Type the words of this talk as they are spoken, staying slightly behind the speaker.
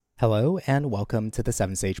Hello and welcome to the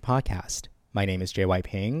Seven Sage Podcast. My name is JY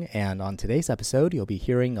Ping, and on today's episode, you'll be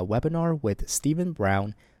hearing a webinar with Stephen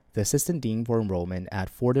Brown, the Assistant Dean for Enrollment at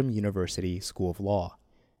Fordham University School of Law.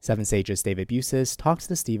 Seven Sage's David Busis talks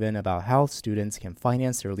to Stephen about how students can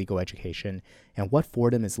finance their legal education and what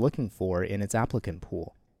Fordham is looking for in its applicant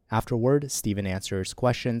pool. Afterward, Stephen answers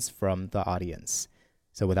questions from the audience.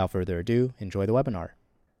 So without further ado, enjoy the webinar.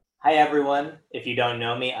 Hi, everyone. If you don't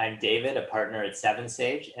know me, I'm David, a partner at Seven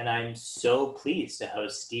Sage, and I'm so pleased to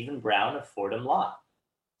host Stephen Brown of Fordham Law.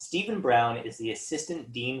 Stephen Brown is the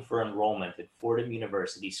Assistant Dean for Enrollment at Fordham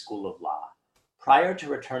University School of Law. Prior to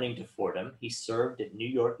returning to Fordham, he served at New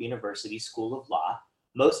York University School of Law,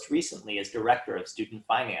 most recently as Director of Student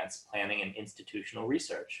Finance, Planning, and Institutional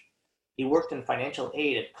Research. He worked in financial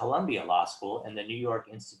aid at Columbia Law School and the New York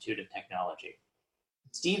Institute of Technology.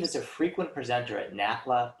 Steve is a frequent presenter at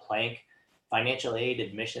NAPLA, Plank, Financial Aid,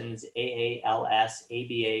 Admissions, AALS,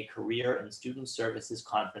 ABA, Career and Student Services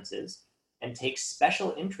conferences, and takes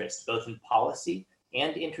special interest both in policy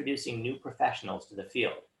and introducing new professionals to the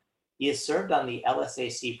field. He has served on the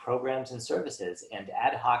LSAC programs and services and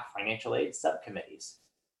ad hoc financial aid subcommittees.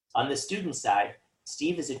 On the student side,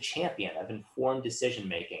 Steve is a champion of informed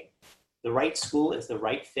decision-making. The right school is the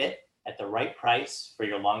right fit at the right price for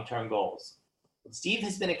your long-term goals. Steve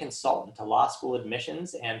has been a consultant to law school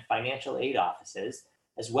admissions and financial aid offices,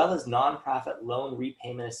 as well as nonprofit loan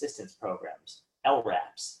repayment assistance programs,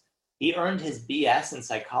 LRAPs. He earned his BS in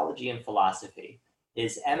psychology and philosophy,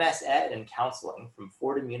 his MS Ed in counseling from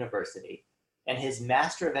Fordham University, and his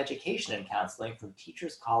Master of Education in Counseling from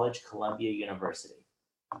Teachers College, Columbia University.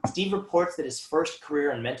 Steve reports that his first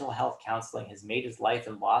career in mental health counseling has made his life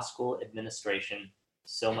in law school administration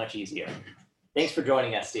so much easier. Thanks for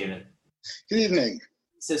joining us, Stephen. Good evening.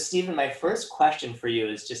 So, Stephen, my first question for you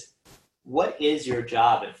is just, what is your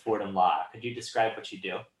job at Fordham Law? Could you describe what you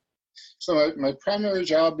do? So my primary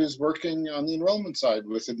job is working on the enrollment side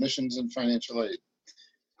with admissions and financial aid.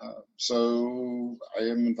 So I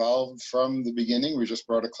am involved from the beginning. We just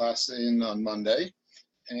brought a class in on Monday,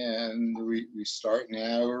 and we start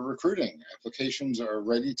now recruiting. Applications are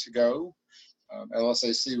ready to go.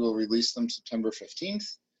 LSAC will release them September 15th.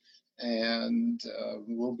 And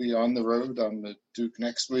we'll be on the road on the Duke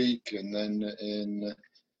next week, and then in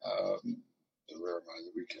the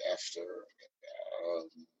week after,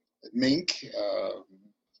 at Mink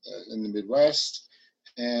in the Midwest,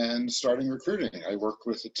 and starting recruiting. I work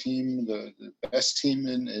with a team, the best team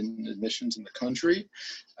in admissions in the country,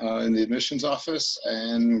 in the admissions office,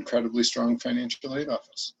 and incredibly strong financial aid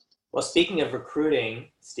office. Well, speaking of recruiting,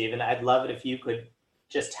 Stephen, I'd love it if you could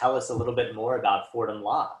just tell us a little bit more about Fordham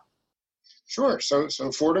Law. Sure. So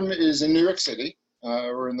Fordham is in New York City.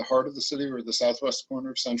 We're in the heart of the city. We're at the southwest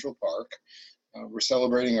corner of Central Park. We're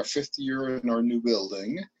celebrating our 5th year in our new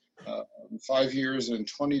building. 5 years and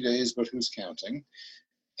 20 days, but who's counting?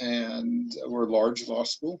 And we're a large law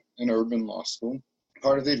school, an urban law school.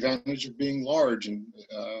 Part of the advantage of being large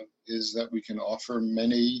is that we can offer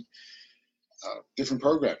many different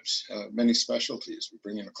programs, many specialties. We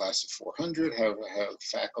bring in a class of 400, have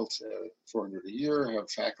faculty, 400 a year,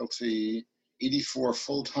 have faculty 84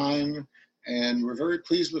 full-time, and we're very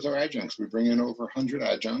pleased with our adjuncts. We bring in over 100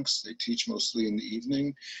 adjuncts. They teach mostly in the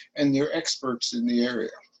evening, and they're experts in the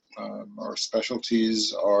area. Our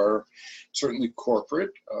specialties are certainly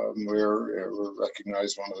corporate. We're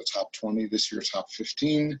recognized one of the top 20 this year, top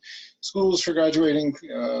 15 schools for graduating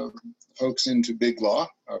folks into big law,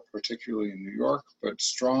 particularly in New York, but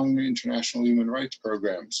strong international human rights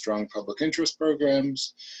programs, strong public interest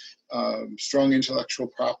programs, strong intellectual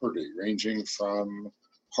property, ranging from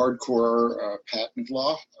hardcore patent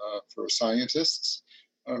law for scientists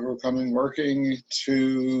who are coming working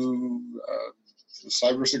to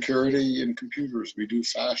cybersecurity and computers. We do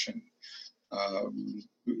fashion.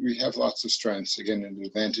 We have lots of strengths, again, an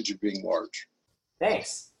advantage of being large.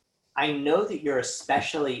 Thanks. I know that you're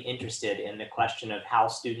especially interested in the question of how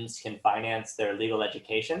students can finance their legal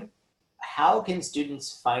education. How can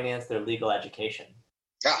students finance their legal education?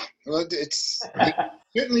 Well,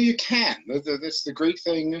 certainly you can. That's the great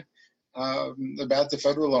thing about the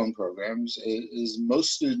federal loan programs is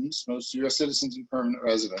most students, most U.S. citizens and permanent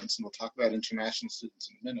residents, and we'll talk about international students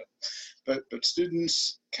in a minute, but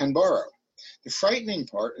students can borrow. The frightening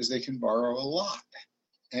part is they can borrow a lot,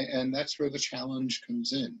 and that's where the challenge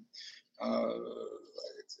comes in.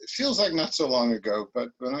 It feels like not so long ago, but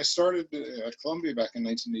when I started at Columbia back in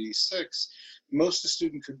 1986, most a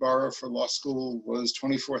student could borrow for law school was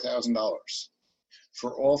 $24,000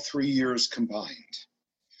 for all 3 years combined.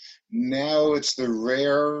 Now it's the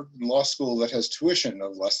rare law school that has tuition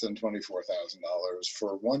of less than $24,000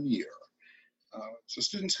 for 1 year. So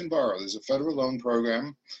students can borrow. There's a federal loan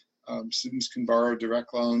program. Students can borrow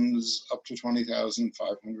direct loans up to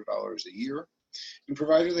 $20,500 a year. And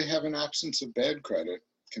provided they have an absence of bad credit,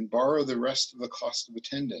 can borrow the rest of the cost of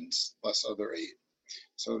attendance plus other aid.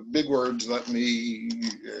 So big words, let me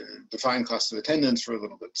define cost of attendance for a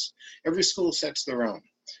little bit. Every school sets their own.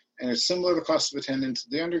 And it's similar to cost of attendance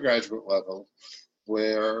at the undergraduate level,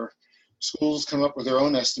 where schools come up with their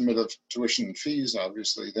own estimate of tuition and fees,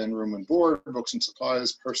 obviously, then room and board, books and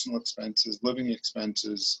supplies, personal expenses, living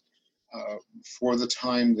expenses for the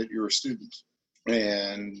time that you're a student.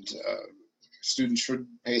 And students should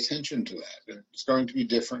pay attention to that. It's going to be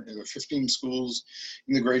different. There are 15 schools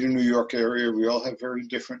in the greater New York area. We all have very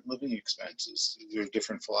different living expenses. There are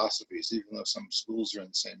different philosophies, even though some schools are in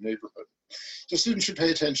the same neighborhood. So students should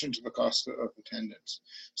pay attention to the cost of attendance.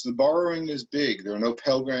 So the borrowing is big. There are no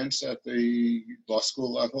Pell Grants at the law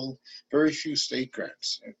school level, very few state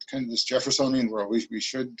grants. It's kind of this Jeffersonian world. We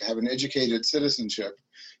should have an educated citizenship,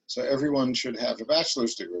 so everyone should have a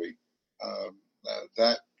bachelor's degree.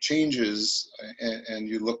 That changes, and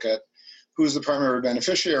you look at who's the primary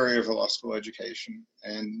beneficiary of a law school education.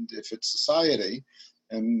 And if it's society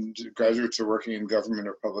and graduates are working in government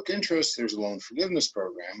or public interest, there's a loan forgiveness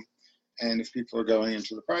program. And if people are going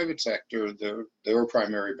into the private sector, they're a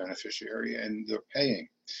primary beneficiary and they're paying.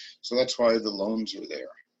 So that's why the loans are there.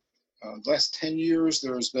 The last 10 years,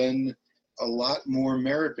 there's been a lot more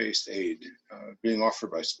merit-based aid being offered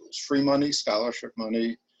by schools. Free money, scholarship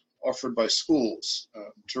money, offered by schools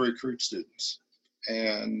to recruit students.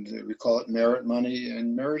 And we call it merit money,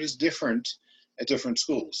 and merit is different at different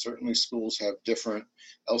schools. Certainly schools have different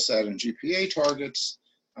LSAT and GPA targets.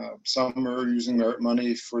 Some are using merit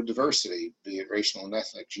money for diversity, be it racial and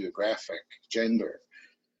ethnic, geographic, gender.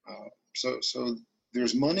 So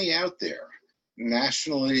there's money out there.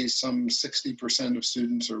 Nationally, some 60% of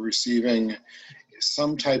students are receiving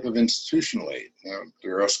some type of institutional aid. Now,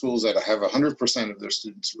 there are schools that have 100% of their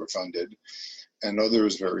students who are funded, and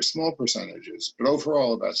others very small percentages, but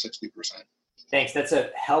overall about 60%. Thanks, that's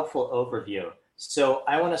a helpful overview. So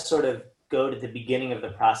I want to sort of go to the beginning of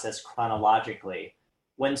the process chronologically.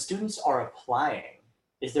 When students are applying,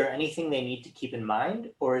 is there anything they need to keep in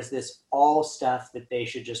mind, or is this all stuff that they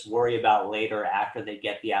should just worry about later after they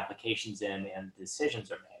get the applications in and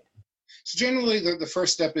decisions are made? So generally, the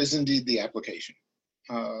first step is indeed the application.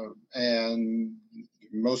 And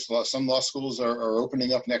some law schools are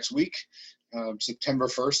opening up next week. September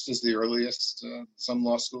 1st is the earliest some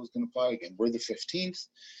law schools can apply. Again, we're the 15th.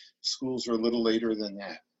 Schools are a little later than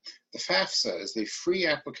that. The FAFSA is the free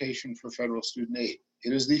application for federal student aid.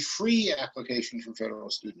 It is the free application for federal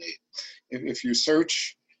student aid. If you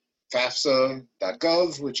search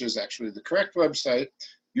FAFSA.gov, which is actually the correct website,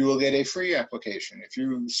 you will get a free application. If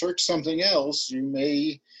you search something else, you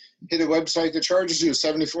may hit a website that charges you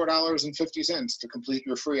 $74.50 to complete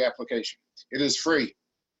your free application. It is free.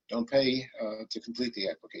 Don't pay to complete the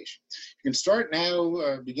application. You can start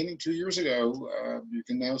now, beginning 2 years ago, you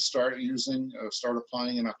can now start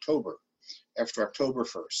applying in October, after October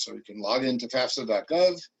 1st. So you can log into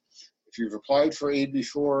FAFSA.gov. If you've applied for aid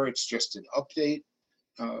before, it's just an update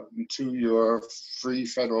to your free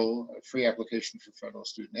application for federal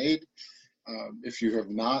student aid. If you have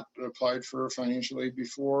not applied for financial aid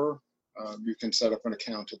before, you can set up an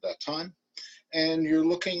account at that time. And you're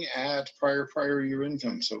looking at prior year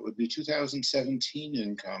income. So it would be 2017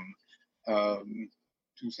 income,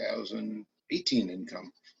 2018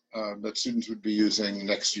 income that students would be using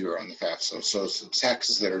next year on the FAFSA. So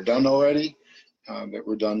taxes that are done already, that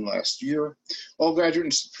were done last year. All graduate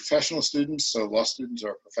and professional students, so law students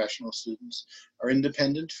or professional students, are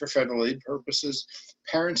independent for federal aid purposes.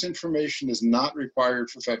 Parents' information is not required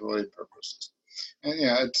for federal aid purposes. And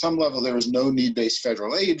at some level, there is no need-based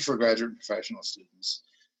federal aid for graduate and professional students.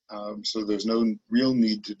 So there's no real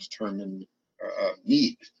need to determine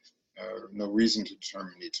no reason to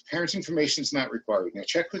determine needs. Parents' information is not required. Now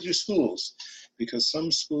check with your schools, because some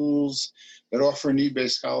schools that offer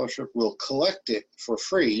need-based scholarship will collect it for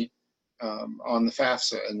free on the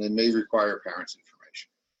FAFSA, and they may require parents' information.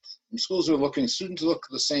 And students look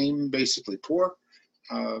the same, basically poor.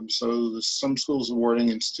 So some schools awarding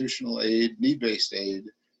institutional aid, need-based aid,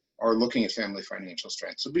 are looking at family financial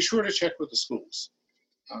strength. So be sure to check with the schools.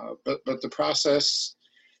 But the process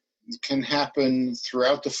can happen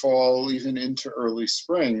throughout the fall, even into early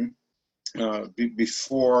spring,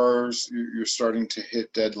 before you're starting to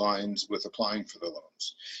hit deadlines with applying for the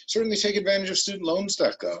loans. Certainly take advantage of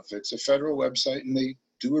studentloans.gov. It's a federal website, and they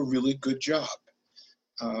do a really good job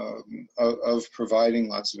of providing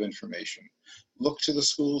lots of information. Look to the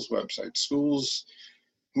school's website. Schools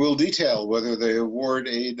We'll detail whether they award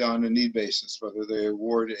aid on a need basis, whether they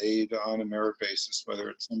award aid on a merit basis, whether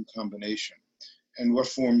it's some combination, and what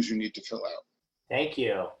forms you need to fill out. Thank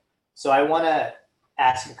you. So I want to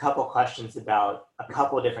ask a couple questions about a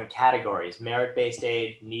couple of different categories: merit-based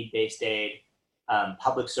aid, need-based aid,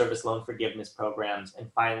 public service loan forgiveness programs, and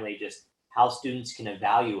finally just how students can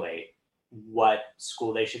evaluate what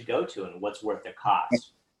school they should go to and what's worth their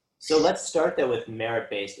cost. So let's start there with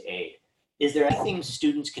merit-based aid. Is there anything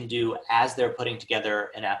students can do as they're putting together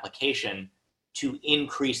an application to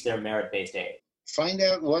increase their merit-based aid? Find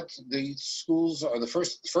out what the schools are. The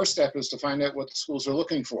first step is to find out what the schools are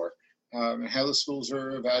looking for, and how the schools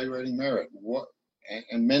are evaluating merit.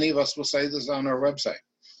 And many of us will say this on our website.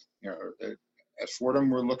 At Fordham,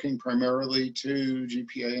 we're looking primarily to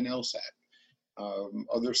GPA and LSAT.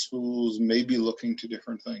 Other schools may be looking to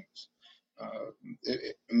different things.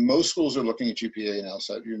 Most schools are looking at GPA and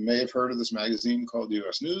LSAT. You may have heard of this magazine called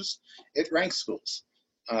US News. It ranks schools.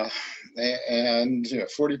 And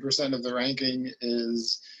 40% of the ranking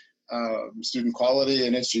is student quality,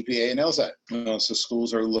 and it's GPA and LSAT. So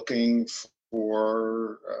schools are looking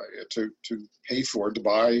for to pay for, to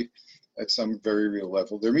buy at some very real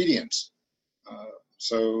level their medians.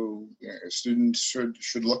 So students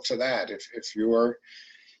should look to that. If your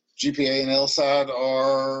GPA and LSAT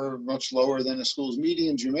are much lower than a school's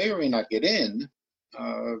medians, you may or may not get in,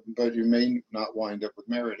 but you may not wind up with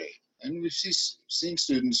merit aid. And we've seen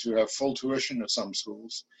students who have full tuition at some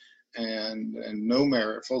schools and no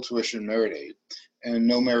merit, full tuition merit aid, and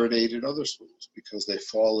no merit aid at other schools because they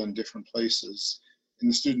fall in different places in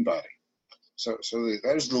the student body. So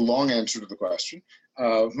that is the long answer to the question.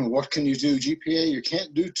 What can you do? GPA, you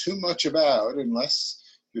can't do too much about unless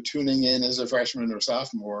you're tuning in as a freshman or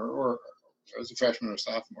sophomore,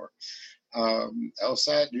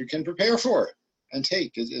 LSAT, you can prepare for it and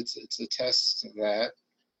take. It's a test that,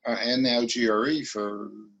 and now GRE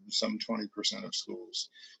for some 20% of schools.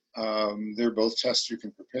 They're both tests you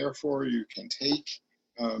can prepare for, you can take,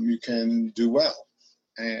 you can do well,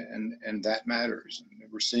 and that matters. And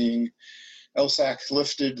we're seeing LSAC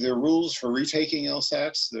lifted their rules for retaking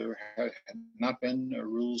LSATs. There had not been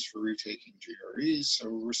rules for retaking GREs, so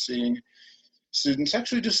we're seeing students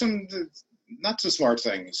actually do some not so smart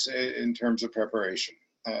things in terms of preparation.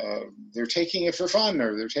 They're taking it for fun,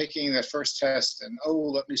 or they're taking that first test and,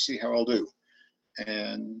 let me see how I'll do.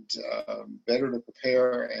 And better to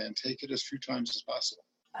prepare and take it as few times as possible.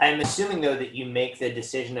 I'm assuming, though, that you make the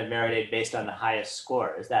decision of merit aid based on the highest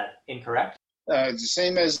score. Is that incorrect? The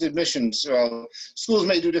same as admissions. Well, schools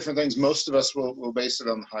may do different things. Most of us will base it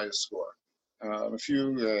on the highest score. More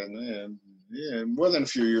than a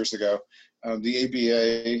few years ago, the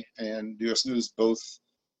ABA and US News both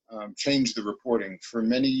changed the reporting. For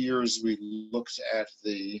many years, we looked at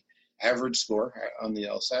the average score on the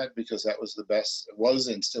LSAT because that was the best, was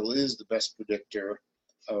and still is the best predictor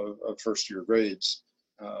of first-year grades.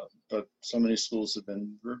 But so many schools have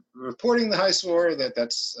been reporting the high score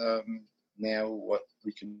that's now what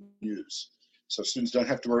we can use. So students don't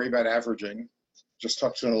have to worry about averaging. Just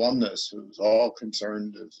talk to an alumnus who's all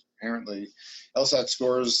concerned. Apparently, LSAT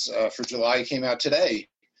scores for July came out today,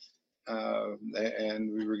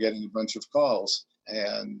 and we were getting a bunch of calls.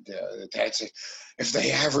 And if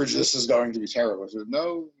they average, this is going to be terrible. I said,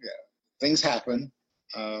 no, things happen,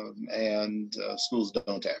 and schools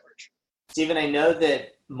don't average. Stephen, I know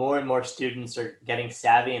that more and more students are getting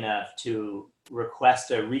savvy enough to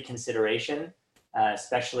request a reconsideration,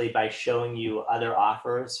 especially by showing you other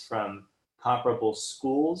offers from comparable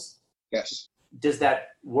schools. Yes. Does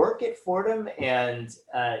that work at Fordham? And,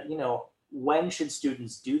 when should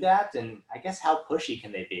students do that? And I guess how pushy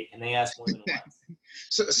can they be? Can they ask more than once?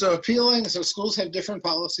 So appealing, so schools have different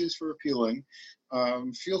policies for appealing.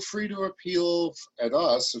 Feel free to appeal at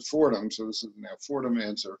us at Fordham. So this is now Fordham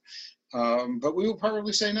answer. But we will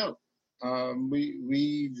probably say no.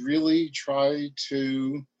 We really try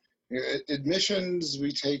to, admissions,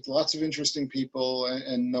 we take lots of interesting people,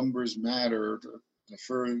 and numbers matter.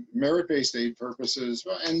 For merit-based aid purposes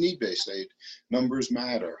and need-based aid, numbers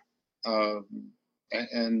matter.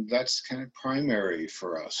 And that's kind of primary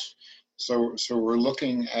for us. So we're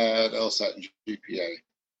looking at LSAT and GPA.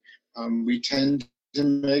 We tend to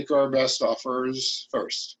make our best offers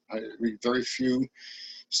first. Very few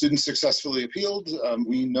students successfully appealed.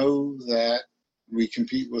 We know that we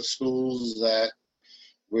compete with schools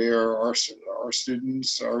where our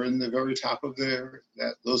students are in the very top of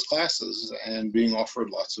those classes and being offered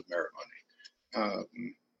lots of merit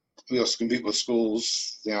money. We also compete with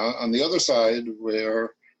schools on the other side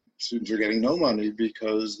where students are getting no money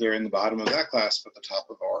because they're in the bottom of that class but the top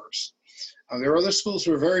of ours. There are other schools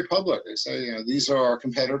who are very public. They say, these are our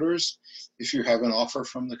competitors. If you have an offer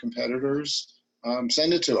from the competitors,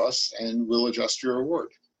 send it to us and we'll adjust your award.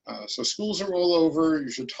 So schools are all over.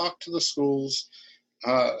 You should talk to the schools.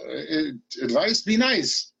 Advice, be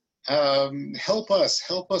nice. Help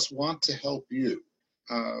us want to help you.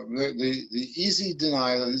 The easy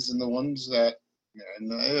denials and the ones that,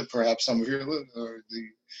 and perhaps some of the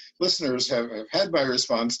listeners have had my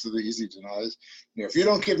response to the easy denials. If you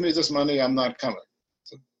don't give me this money, I'm not coming.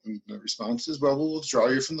 So the response is, well, we'll withdraw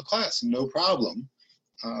you from the class, no problem,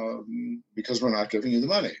 because we're not giving you the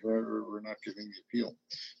money. We're not giving the appeal.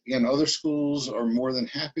 Again, other schools are more than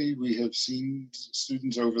happy. We have seen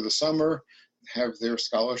students over the summer have their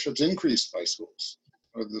scholarships increased by schools.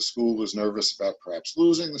 Or the school was nervous about perhaps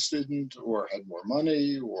losing the student or had more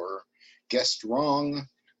money or guessed wrong.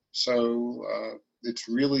 So it's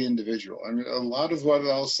really individual. I mean, a lot of what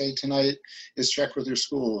I'll say tonight is check with your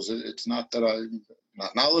schools. It's not that I'm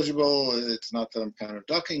not knowledgeable. It's not that I'm kind of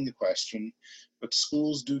ducking the question, but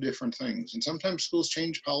schools do different things. And sometimes schools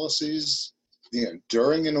change policies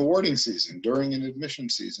during an awarding season, during an admission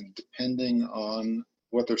season, depending on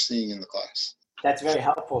what they're seeing in the class. That's very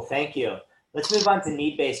helpful. Thank you. Let's move on to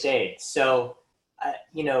need-based aid. So,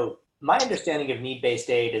 my understanding of need-based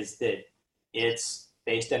aid is that it's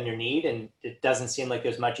based on your need, and it doesn't seem like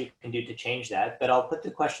there's much you can do to change that. But I'll put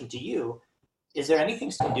the question to you. Is there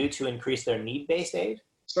anything to do to increase their need-based aid?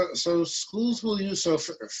 So schools will use,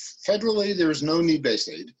 federally, there's no need-based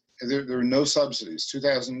aid. There are no subsidies.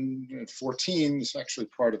 2014 is actually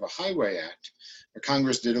part of a Highway Act.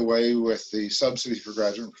 Congress did away with the subsidy for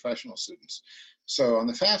graduate and professional students. So on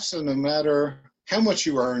the FAFSA, no matter how much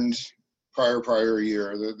you earned prior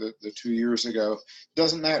year, the 2 years ago,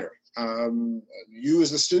 doesn't matter. You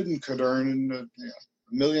as a student could earn $1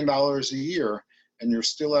 million a year, and you're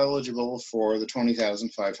still eligible for the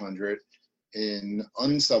 $20,500 in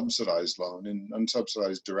unsubsidized loan, in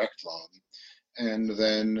unsubsidized direct loan, and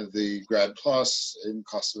then the Grad Plus in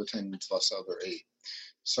cost of attendance plus other aid.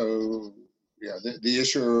 So the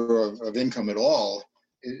issue of income at all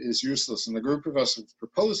is useless. And the group of us have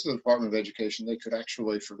proposed to the Department of Education they could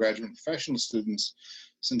actually, for graduate and professional students,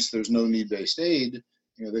 since there's no need-based aid,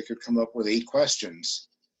 they could come up with 8 questions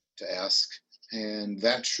to ask, and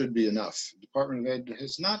that should be enough. The Department of Ed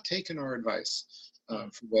has not taken our advice,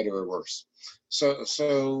 for better or worse. So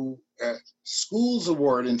schools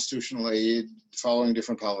award institutional aid following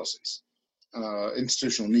different policies,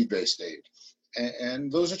 institutional need-based aid. And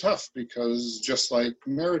those are tough because just like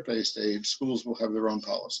merit-based aid, schools will have their own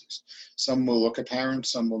policies. Some will look at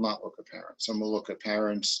parents, some will not look at parents. Some will look at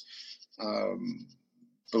parents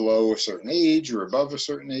below a certain age or above a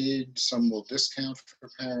certain age. Some will discount for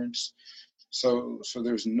parents. So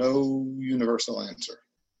there's no universal answer.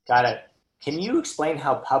 Got it. Can you explain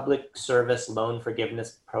how public service loan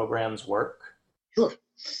forgiveness programs work? Sure.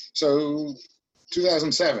 So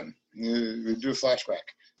 2007, we do a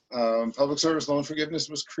flashback. Public service loan forgiveness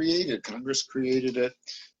was created. Congress created it.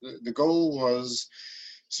 The goal was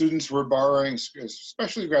students were borrowing,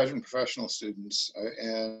 especially graduate and professional students,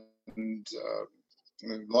 and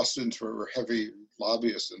law students were heavy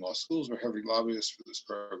lobbyists, and law schools were heavy lobbyists for this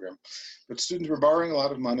program. But students were borrowing a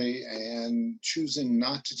lot of money and choosing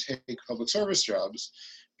not to take public service jobs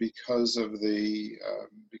because they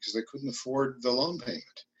couldn't afford the loan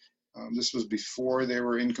payment. This was before there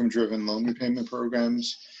were income-driven loan repayment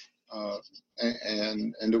programs,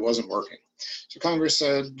 and it wasn't working. So Congress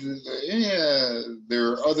said,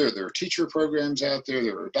 there are teacher programs out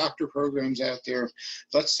there are doctor programs out there.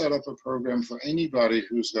 Let's set up a program for anybody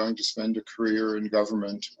who's going to spend a career in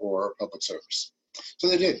government or public service. So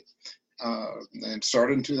they did, and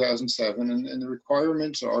started in 2007. And the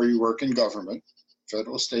requirements are you work in government,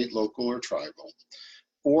 federal, state, local, or tribal,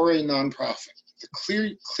 or a nonprofit.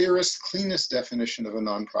 The clearest, cleanest definition of a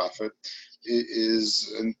nonprofit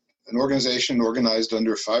is an organization organized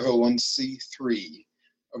under 501c3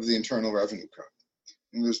 of the Internal Revenue Code.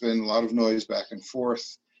 And there's been a lot of noise back and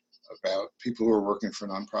forth about people who are working for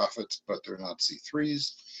nonprofits, but they're not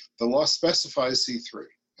C3s. The law specifies C3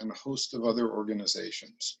 and a host of other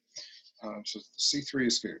organizations. So C3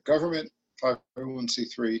 is government,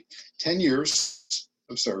 501c3, 10 years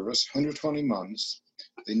of service, 120 months.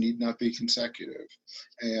 They need not be consecutive.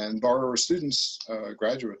 And borrower students,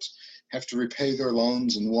 graduates, have to repay their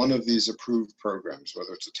loans in one of these approved programs,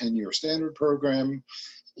 whether it's a 10-year standard program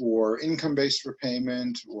or income-based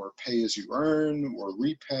repayment or pay as you earn or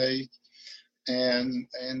repay. And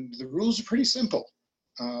the rules are pretty simple.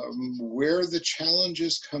 Where the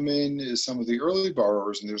challenges come in is some of the early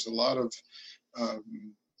borrowers, and there's a lot of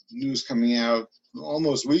news coming out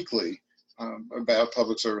almost weekly about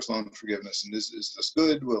public service loan forgiveness. And is this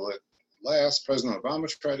good? Will it last? President Obama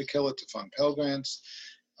tried to kill it to fund Pell Grants.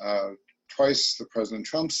 Twice the President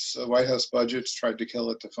Trump's White House budgets tried to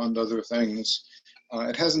kill it to fund other things.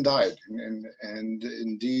 It hasn't died. And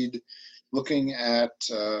indeed, looking at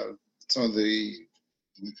some of the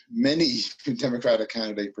many Democratic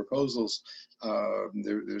candidate proposals,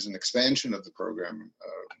 there's an expansion of the program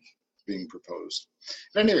being proposed.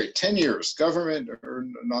 At any rate, 10 years, government or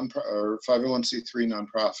 501c3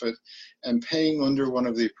 nonprofit, and paying under one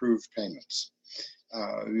of the approved payments.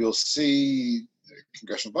 You'll see the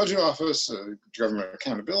Congressional Budget Office, Government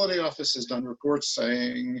Accountability Office has done reports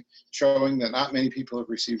showing that not many people have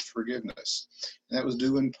received forgiveness. And that was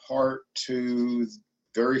due in part to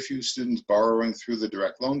very few students borrowing through the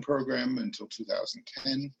direct loan program until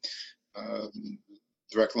 2010.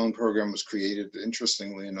 Direct loan program was created,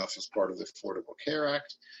 interestingly enough, as part of the Affordable Care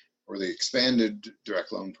Act, or the expanded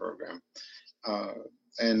direct loan program.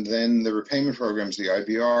 And then the repayment programs, the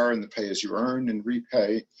IBR and the pay as you earn and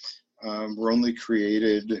repay, were only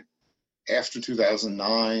created after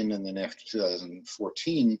 2009 and then after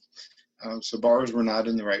 2014. So borrowers were not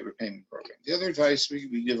in the right repayment program. The other advice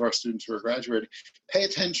we give our students who are graduating: pay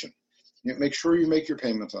attention. Make sure you make your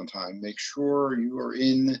payments on time. Make sure you are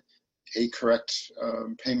in a correct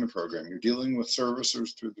payment program. You're dealing with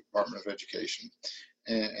servicers through the Department of Education.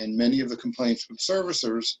 And many of the complaints with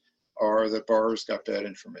servicers are that borrowers got bad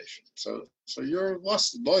information. So you're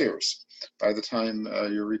lost lawyers by the time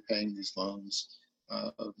you're repaying these loans.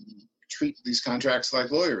 Treat these contracts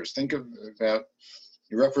like lawyers. Think about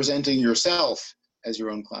you're representing yourself as your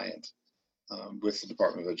own client with the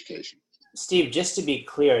Department of Education. Steve, just to be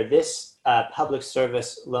clear, this public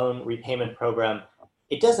service loan repayment program,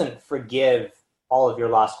 it doesn't forgive all of your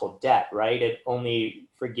law school debt, right? It only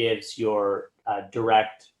forgives your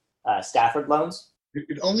direct Stafford loans?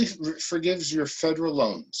 It only forgives your federal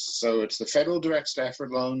loans. So it's the federal direct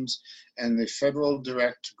Stafford loans and the federal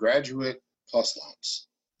direct graduate plus loans.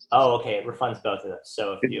 Oh, okay. It refunds both of those.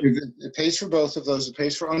 So if it pays for both of those. It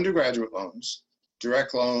pays for undergraduate loans,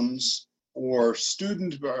 direct loans, or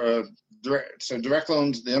student direct. So direct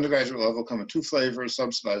loans, the undergraduate level, come in two flavors: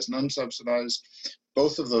 subsidized and unsubsidized.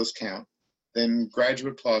 Both of those count. Then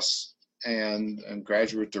graduate plus and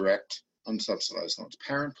graduate direct unsubsidized loans.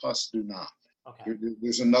 Parent plus do not. Okay.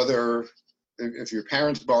 There's another. If your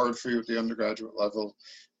parents borrowed for you at the undergraduate level,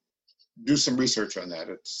 do some research on that.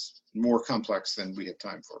 It's more complex than we have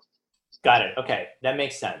time for. Got it. Okay, that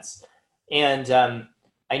makes sense. And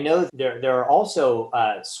I know there are also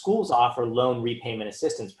schools offer loan repayment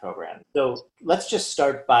assistance programs. So let's just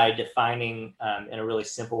start by defining in a really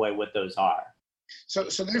simple way what those are. So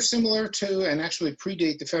they're similar to and actually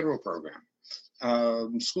predate the federal program.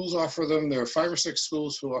 Schools offer them. There are 5 or 6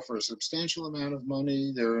 schools who offer a substantial amount of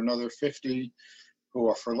money. There are another 50 who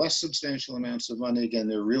offer less substantial amounts of money. Again,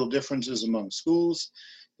 there are real differences among schools.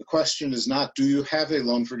 The question is not, do you have a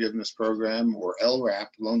loan forgiveness program or LRAP,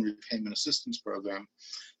 loan repayment assistance program?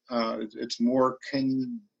 It's more,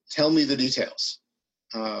 tell me the details.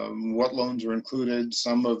 What loans are included?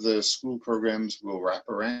 Some of the school programs will wrap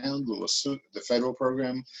around, will assume, the federal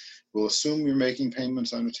program will assume you're making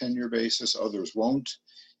payments on a 10-year basis, others won't.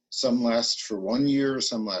 Some last for 1 year,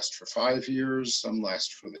 some last for 5 years, some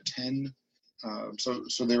last for the 10.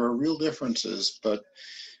 So there are real differences, but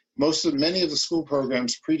many of the school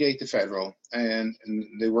programs predate the federal and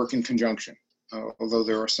they work in conjunction. Although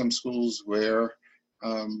there are some schools where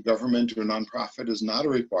government or nonprofit is not a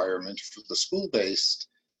requirement for the school-based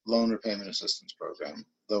loan repayment assistance program,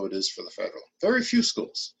 though it is for the federal. Very few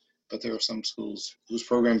schools, but there are some schools whose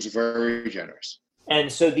programs are very generous.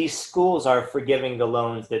 And so these schools are forgiving the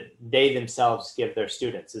loans that they themselves give their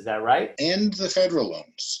students. Is that right? And the federal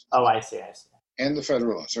loans. Oh, I see. And the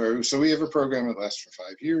federal loans. So we have a program that lasts for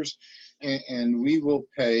 5 years, and we will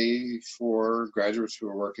pay for graduates who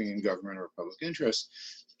are working in government or public interest.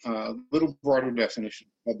 Little broader definition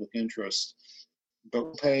of public interest, but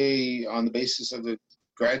we'll pay on the basis of the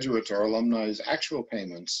graduates or alumni's actual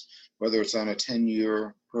payments, whether it's on a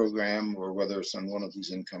 10-year program or whether it's on one of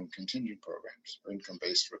these income contingent programs or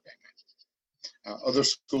income-based repayment. Other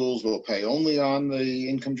schools will pay only on the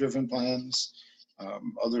income-driven plans.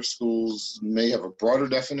 Other schools may have a broader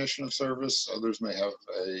definition of service. Others may have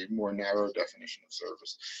a more narrow definition of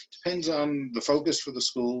service. Depends on the focus for the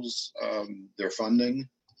schools, their funding,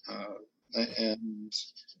 and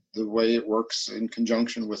the way it works in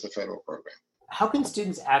conjunction with the federal program. How can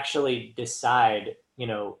students actually decide,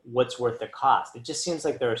 what's worth the cost? It just seems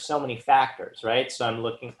like there are so many factors, right? So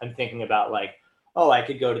I'm thinking about like, oh, I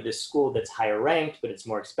could go to this school that's higher ranked, but it's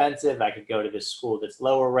more expensive. I could go to this school that's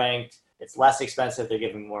lower ranked. It's less expensive. They're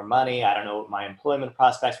giving more money. I don't know what my employment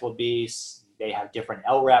prospects will be. They have different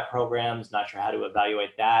LRAP programs. Not sure how to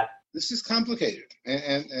evaluate that. This is complicated,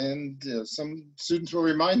 and some students will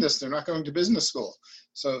remind us they're not going to business school.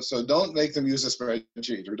 So don't make them use a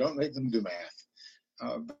spreadsheet or don't make them do math.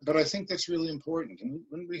 But I think that's really important. And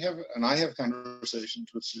when I have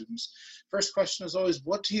conversations with students, first question is always,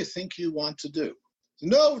 what do you think you want to do?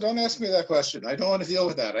 No, don't ask me that question. I don't want to deal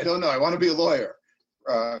with that. I don't know. I want to be a lawyer.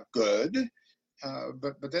 Good.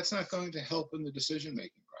 But that's not going to help in the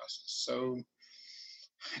decision-making process. So,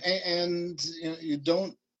 and you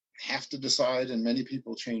don't have to decide, and many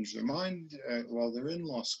people change their mind while they're in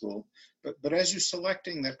law school. But as you're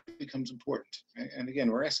selecting, that becomes important. And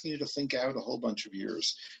again, we're asking you to think out a whole bunch of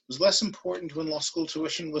years. It was less important when law school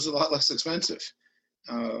tuition was a lot less expensive,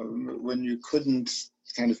 when you couldn't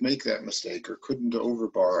kind of make that mistake or couldn't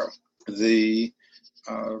overborrow.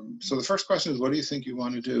 So the first question is, what do you think you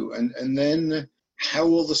want to do? And then how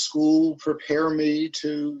will the school prepare me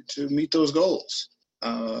to meet those goals?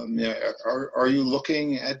 Are you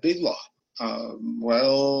looking at big law? So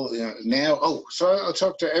I'll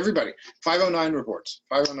talk to everybody. 509 reports.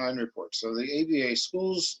 So the ABA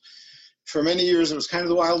schools, for many years, it was kind of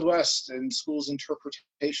the Wild West in schools'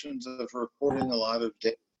 interpretations of reporting a lot of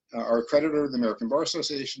data. Our accreditor, the American Bar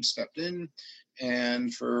Association, stepped in,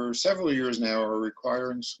 and for several years now are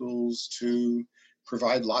requiring schools to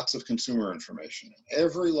provide lots of consumer information.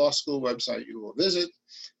 Every law school website you will visit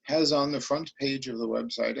has on the front page of the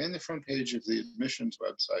website and the front page of the admissions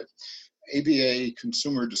website ABA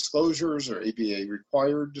consumer disclosures or ABA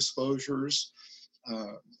required disclosures,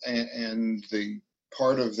 and the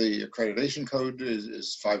part of the accreditation code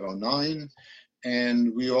is 509,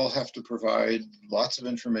 and we all have to provide lots of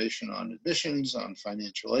information on admissions, on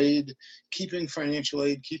financial aid, keeping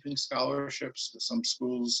scholarships, because some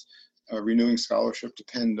schools renewing scholarship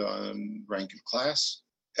depend on rank and class.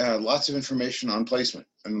 Lots of information on placement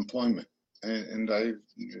and employment. And I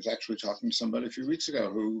was actually talking to somebody a few weeks ago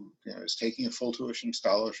who is taking a full tuition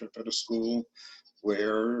scholarship at a school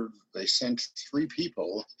where they sent 3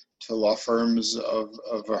 people to law firms of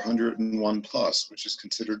 101 plus, which is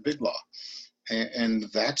considered big law. And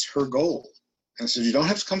that's her goal. And so you don't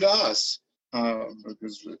have to come to us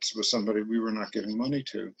because it was somebody we were not giving money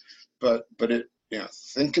to, but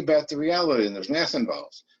think about the reality, and there's math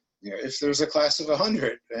involved. If there's a class of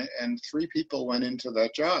 100 and 3 people went into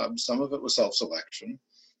that job, some of it was self-selection,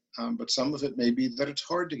 but some of it may be that it's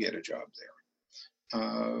hard to get a job there.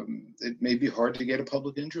 It may be hard to get a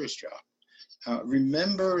public interest job.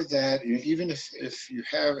 Remember that even if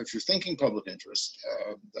you're thinking public interest,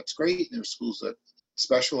 that's great. There are schools that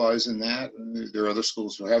specialize in that. And there are other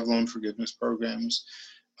schools who have loan forgiveness programs.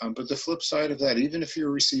 But the flip side of that, even if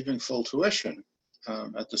you're receiving full tuition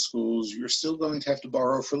at the schools, you're still going to have to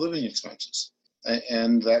borrow for living expenses.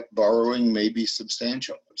 And that borrowing may be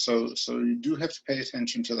substantial. So you do have to pay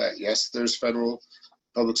attention to that. Yes, there's federal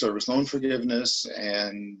public service loan forgiveness,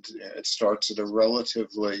 and it starts at a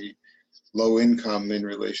relatively low income in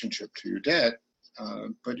relationship to your debt,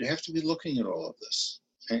 but you have to be looking at all of this.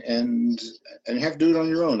 And you have to do it on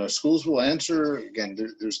your own. Our schools will answer. Again,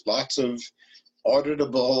 there's lots of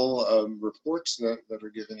auditable reports that are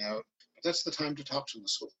given out. But that's the time to talk to the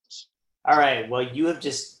schools. All right. Well, you have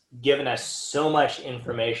just given us so much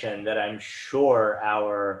information that I'm sure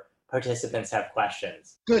our participants have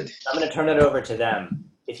questions. Good. I'm going to turn it over to them.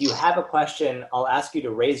 If you have a question, I'll ask you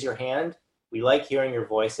to raise your hand. We like hearing your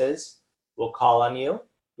voices. We'll call on you.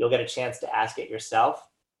 You'll get a chance to ask it yourself.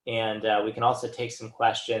 And we can also take some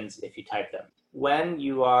questions if you type them. When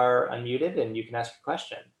you are unmuted and you can ask your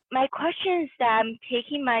question. My question is that I'm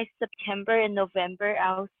taking my September and November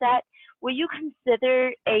LSAT. Will you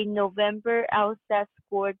consider a November LSAT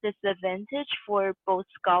score disadvantage for both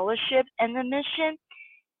scholarship and admission?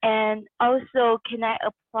 And also, can I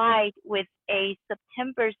apply with a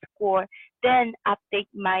September score, then update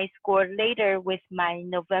my score later with my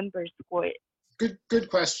November score? Good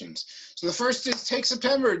questions. So the first is take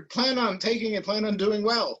September. Plan on taking it. Plan on doing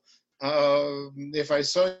well. If I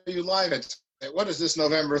saw you live, what is this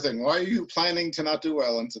November thing? Why are you planning to not do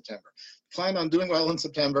well in September? Plan on doing well in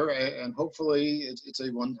September, and hopefully it's a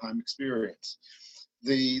one-time experience.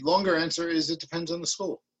 The longer answer is it depends on the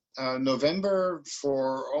school. November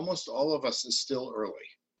for almost all of us is still early.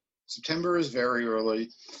 September is very early.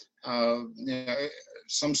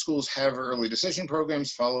 Some schools have early decision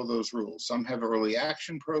programs, follow those rules. Some have early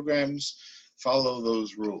action programs, follow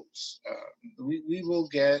those rules. We will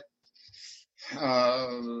get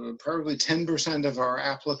probably 10% of our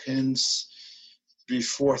applicants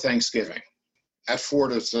before Thanksgiving. at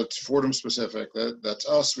Fordham, so that's Fordham specific. That's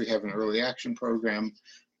us. We have an early action program.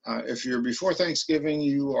 If you're before Thanksgiving,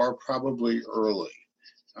 you are probably early.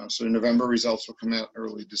 So November results will come out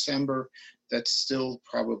early December. That's still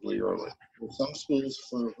probably early. For some schools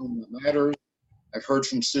for whom it matters, I've heard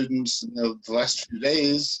from students in the last few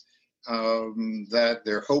days that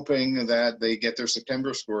they're hoping that they get their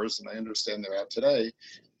September scores, and I understand they're out today,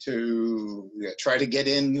 to try to get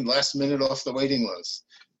in last minute off the waiting list,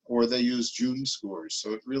 or they use June scores.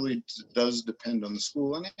 So it really does depend on the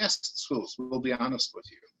school, and ask the schools. We'll be honest with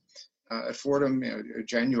you. At Fordham,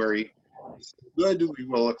 January is good. We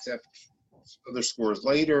will accept other scores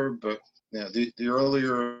later, but the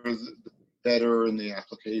earlier, the better in the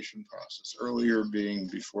application process, earlier being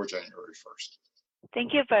before January 1st.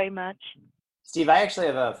 Thank you very much. Steve, I actually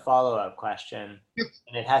have a follow-up question,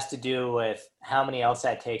 and it has to do with how many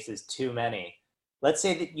LSAT takes is too many. Let's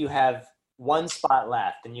say that you have one spot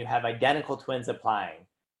left and you have identical twins applying.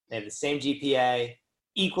 They have the same GPA,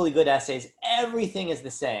 equally good essays, everything is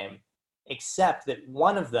the same, except that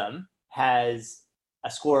one of them has a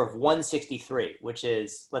score of 163, which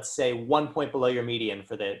is, let's say, 1 point below your median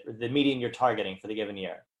for the median you're targeting for the given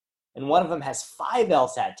year. And one of them has 5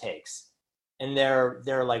 LSAT takes, and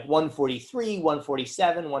they're like 143,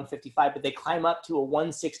 147, 155, but they climb up to a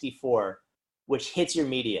 164, which hits your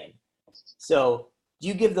median. So do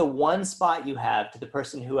you give the one spot you have to the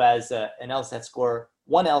person who has an LSAT score,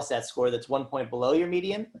 one LSAT score that's 1 point below your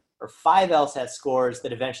median, or 5 LSAT scores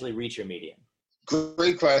that eventually reach your median?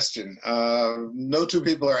 Great question. No two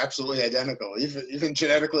people are absolutely identical, even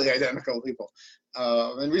genetically identical people.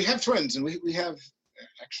 And we have twins, and we have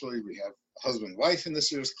husband and wife in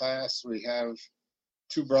this year's class. We have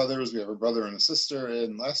 2 brothers. We have a brother and a sister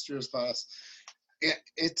in last year's class.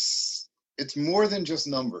 It's more than just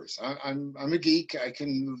numbers. I'm a geek. I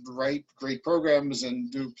can write great programs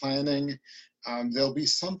and do planning. There'll be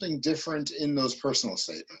something different in those personal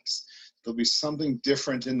statements. There'll be something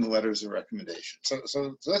different in the letters of recommendation.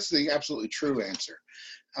 So that's the absolutely true answer.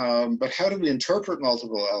 But how do we interpret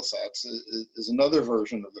multiple LSATs is another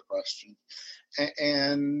version of the question.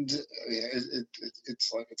 And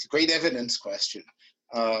it's a great evidence question.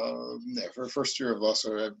 For first year of law,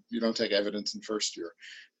 so you don't take evidence in first year.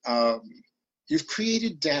 You've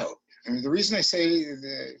created doubt. I mean, the reason I say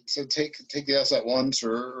take the LSAT once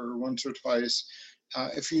or once or twice,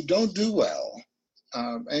 if you don't do well,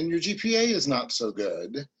 and your GPA is not so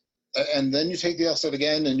good, and then you take the LSAT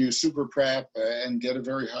again and you super prep and get a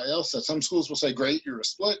very high LSAT. Some schools will say, great, you're a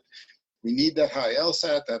split. We need that high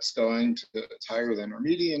LSAT. That's going to, it's higher than our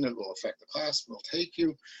median. It will affect the class. We'll take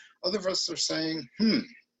you. Other of us are saying,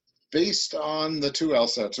 based on the 2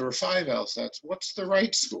 LSATs or 5 LSATs, what's the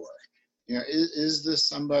right score? Is this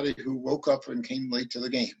somebody who woke up and came late to the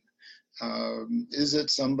game? Is it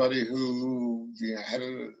somebody who had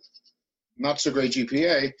a not so great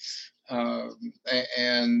GPA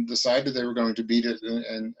and decided they were going to beat it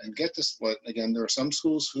and get the split? Again, there are some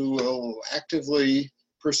schools who will actively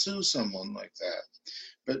pursue someone like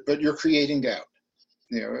that, but you're creating doubt.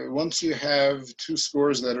 Once you have 2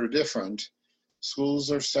 scores that are different, schools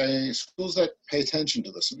that pay attention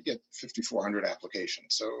to this, and we get 5,400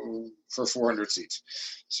 applications, so for 400 seats.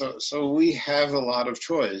 So we have a lot of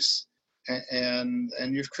choice, and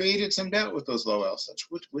you've created some doubt with those low LSATs.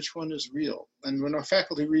 Which one is real? And when our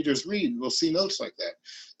faculty readers read, we'll see notes like that.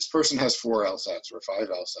 This person has 4 LSATs or 5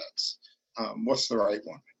 LSATs. What's the right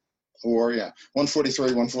one? Or 143,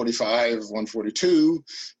 145, 142,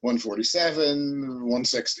 147,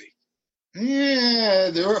 160. Yeah,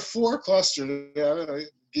 there are 4 clustered.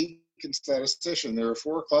 Geek and statistician, there are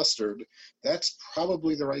 4 clustered. That's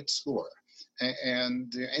probably the right score.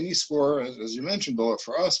 And any score, as you mentioned,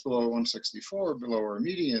 for us, below 164, below our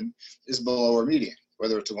median, is below our median,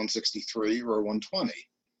 whether it's a 163 or a 120.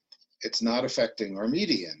 It's not affecting our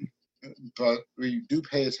median, but we do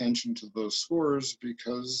pay attention to those scores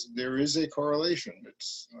because there is a correlation.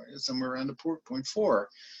 It's somewhere around a 0.4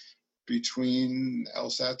 between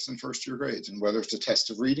LSATs and first year grades, and whether it's a test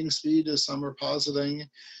of reading speed, as some are positing,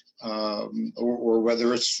 or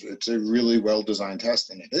whether it's a really well-designed test,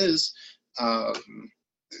 and it is,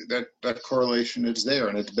 that correlation is there,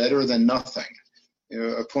 and it's better than nothing.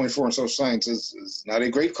 A 0.4 in social science is not a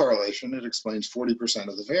great correlation. It explains 40%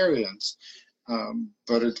 of the variance,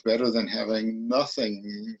 but it's better than having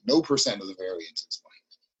no percent of the variance explained.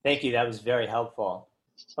 Thank you. That was very helpful.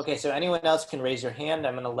 Okay, so anyone else can raise your hand.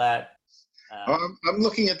 I'm going to let... I'm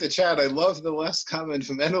looking at the chat. I love the last comment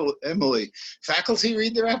from Emily. Faculty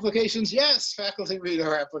read their applications? Yes, faculty read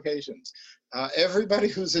our applications. Everybody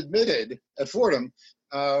who's admitted at Fordham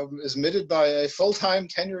is admitted by a full-time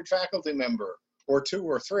tenured faculty member, or 2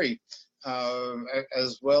 or 3.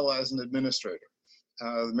 as well as an administrator.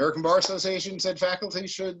 The American Bar Association said faculty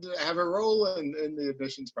should have a role in the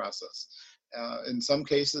admissions process. In some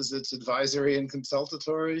cases, it's advisory and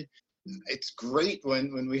consultatory. It's great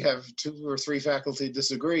when we have 2 or 3 faculty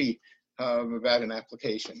disagree about an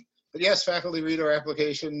application. But yes, faculty read our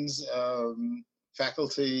applications,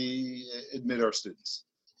 faculty admit our students.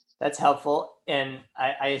 That's helpful. And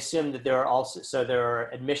I assume that there are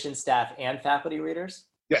admissions staff and faculty readers?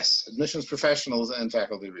 Yes, admissions professionals and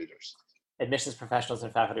faculty readers. Admissions professionals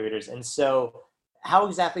and faculty readers. And so how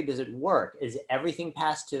exactly does it work? Is everything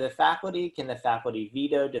passed to the faculty? Can the faculty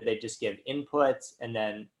veto? Do they just give inputs and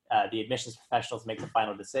then the admissions professionals make the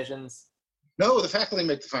final decisions? No, the faculty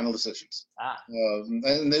make the final decisions.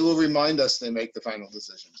 And they will remind us they make the final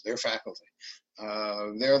decisions. They're faculty.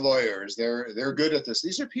 They're lawyers. They're good at this.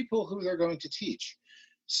 These are people who they're going to teach.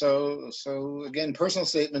 So again, personal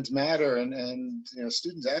statements matter, and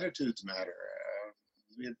students' attitudes matter.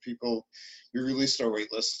 We had people, we released our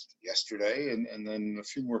wait list yesterday, and then a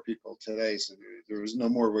few more people today. So there was no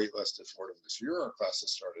more wait list at Fordham this year. Our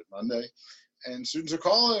classes started Monday. And students are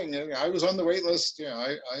calling. I was on the wait list.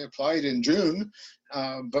 I applied in June,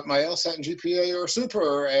 but my LSAT and GPA are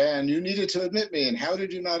super, and you needed to admit me. And how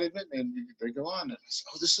did you not admit me? And they go on. And I say,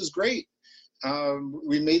 oh, this is great.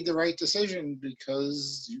 We made the right decision,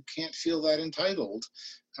 because you can't feel that entitled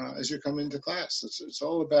as you come into class. It's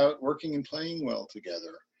all about working and playing well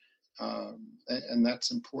together, and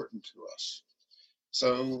that's important to us.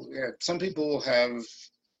 So some people have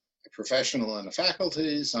a professional and a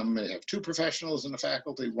faculty. Some may have 2 professionals and a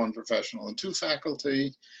faculty, 1 professional and 2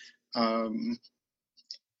 faculty.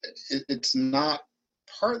 It's not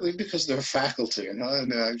partly because they're faculty, and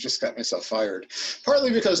I just got myself fired.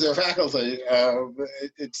 Partly because they're faculty,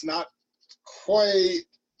 it's not quite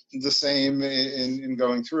the same in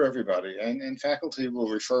going through everybody. And faculty will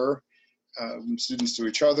refer students to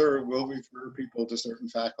each other, will refer people to certain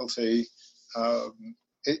faculty.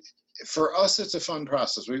 For us, it's a fun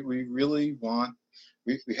process. We really want,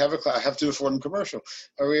 we have a class, I have to do a Fordham commercial.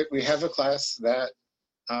 We have a class that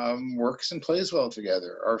works and plays well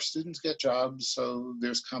together. Our students get jobs, so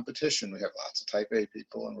there's competition. We have lots of type A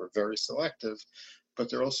people, and we're very selective, but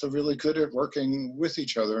they're also really good at working with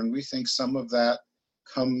each other. And we think some of that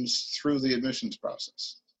comes through the admissions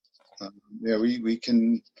process. We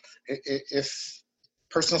can, if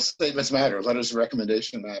personal statements matter, letters of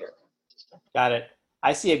recommendation matter. Got it.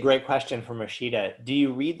 I see a great question from Rashida. Do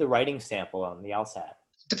you read the writing sample on the LSAT?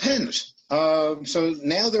 Depends. So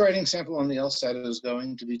now the writing sample on the LSAT is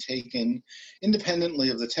going to be taken independently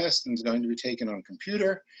of the test, and is going to be taken on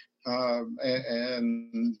computer.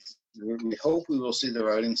 And we hope we will see the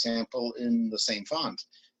writing sample in the same font.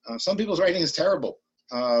 Some people's writing is terrible.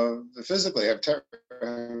 They physically have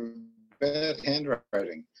bad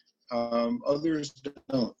handwriting. Others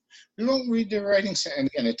don't. We won't read the writing, and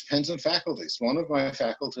again, it depends on faculties. One of my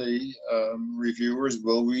faculty reviewers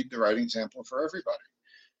will read the writing sample for everybody.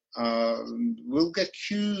 We'll get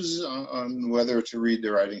cues on whether to read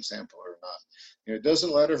the writing sample or not. Does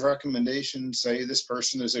a letter of recommendation say this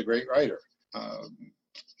person is a great writer?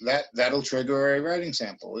 That'll trigger a writing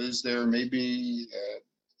sample. Is there maybe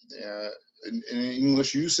an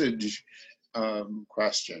English usage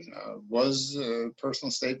question? Was a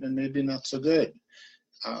personal statement maybe not so good?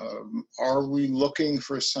 Are we looking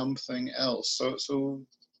for something else? So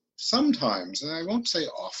sometimes, and I won't say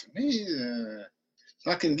often, I'm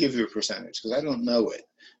not going to give you a percentage because I don't know it.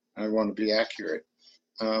 I want to be accurate.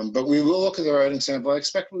 But we will look at the writing sample. I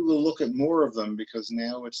expect we will look at more of them, because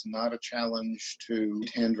now it's not a challenge to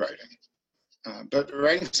handwriting. But the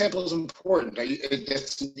writing sample is important.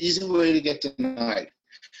 It's an easy way to get denied.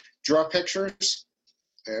 Draw pictures,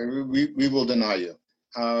 we will deny you.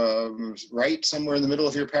 Write somewhere in the middle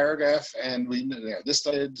of your paragraph, and this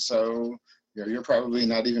did, so you're probably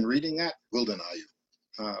not even reading that, we'll deny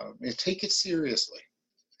you. Take it seriously.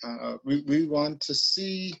 We want to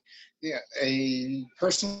see a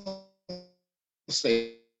personal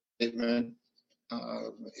statement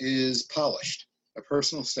is polished. A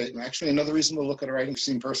personal statement, actually another reason we'll look at writing, we've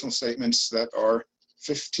seen personal statements that are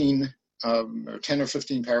 15 or 10 or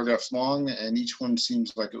 15 paragraphs long, and each one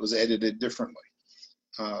seems like it was edited differently.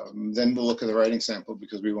 Then we'll look at the writing sample,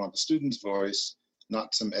 because we want the student's voice,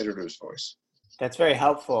 not some editor's voice. That's very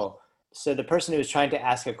helpful. So the person who is trying to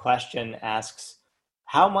ask a question asks,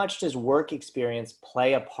 how much does work experience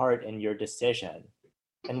play a part in your decision?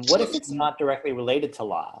 And what if it's not directly related to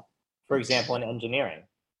law? For example, in engineering?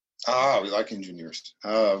 We like engineers.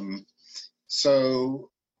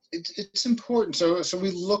 So it's important. So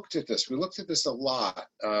we looked at this. We looked at this a lot.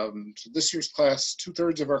 So this year's class,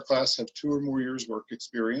 2/3 of our class have 2 or more years work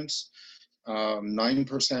experience.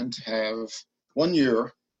 9% have 1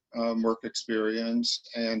 year work experience,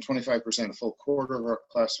 and 25%, a full quarter of our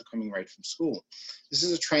class, are coming right from school. This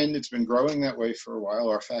is a trend that's been growing that way for a while.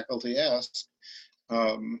 Our faculty asked,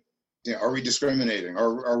 are we discriminating?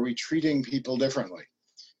 Are we treating people differently?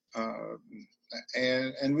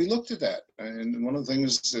 And we looked at that. And one of the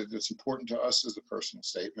things that's important to us is the personal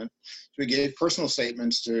statement. So we gave personal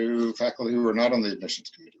statements to faculty who were not on the admissions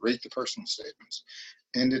committee, rate the personal statements.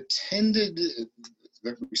 And it tended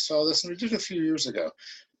that we saw this, and we did a few years ago,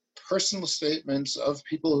 personal statements of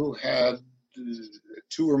people who had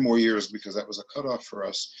 2 or more years, because that was a cutoff for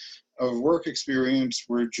us, of work experience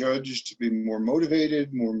were judged to be more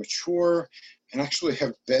motivated, more mature, and actually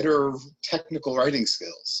have better technical writing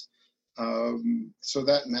skills. So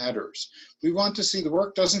that matters. We want to see the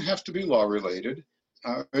work doesn't have to be law related.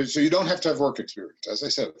 So you don't have to have work experience. As I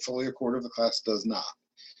said, fully a quarter of the class does not.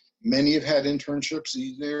 Many have had internships.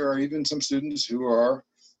 There are even some students who are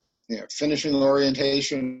finishing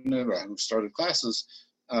orientation, who started classes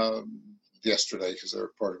yesterday because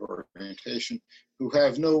they're part of orientation, who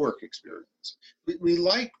have no work experience. We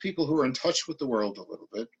like people who are in touch with the world a little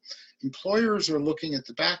bit. Employers are looking at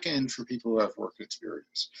the back end for people who have work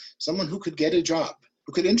experience. Someone who could get a job,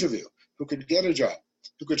 who could interview, who could get a job,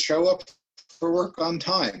 who could show up for work on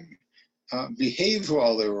time, behave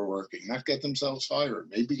while they were working, not get themselves fired,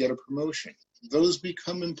 maybe get a promotion. Those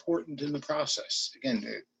become important in the process. Again,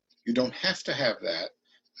 you don't have to have that,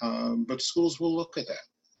 but schools will look at that.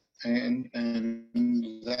 And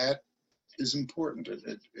that is important.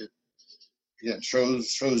 It again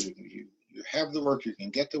shows you have the work, you can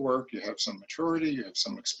get the work, you have some maturity, you have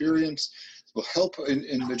some experience, will help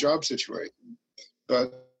in the job situation.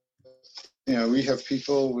 But we have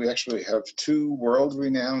people, we actually have 2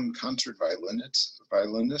 world-renowned concert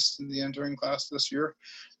violinists in the entering class this year.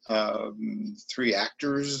 3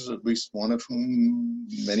 actors, at least one of whom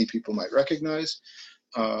many people might recognize.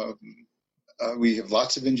 We have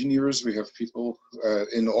lots of engineers. We have people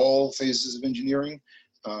in all phases of engineering,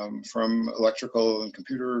 from electrical and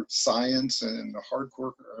computer science and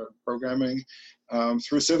hardcore programming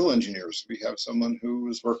through civil engineers. We have someone who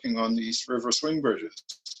is working on the East River swing bridges.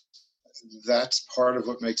 That's part of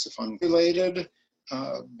what makes it fun related,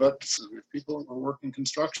 but people who work in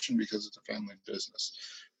construction because it's a family business.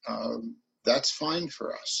 That's fine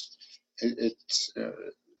for us. If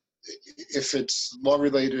it's law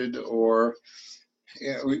related, or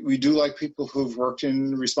we do like people who've worked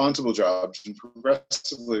in responsible jobs and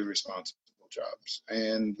progressively responsible jobs.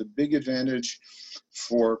 And the big advantage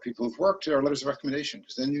for people who've worked are letters of recommendation,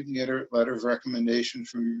 because then you can get a letter of recommendation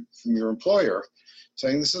from your employer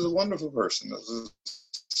saying this is a wonderful person, this is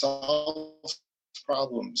solves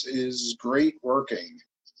problems, is great working.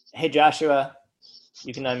 Hey, Joshua,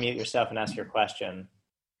 you can unmute yourself and ask your question.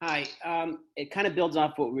 Hi, it kind of builds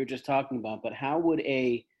off what we were just talking about, but how would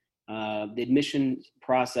the admission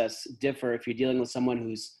process differ if you're dealing with someone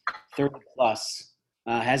who's 30 plus,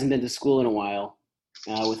 hasn't been to school in a while,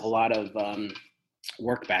 with a lot of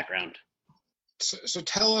work background? So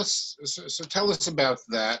tell us about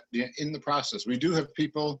that in the process. We do have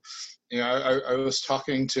people, I was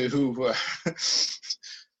talking to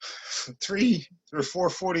 3 or 4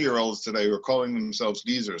 40-year-olds today who are calling themselves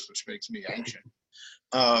geezers, which makes me anxious.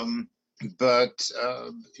 But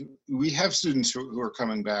we have students who are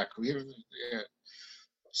coming back. We have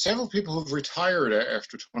several people who've retired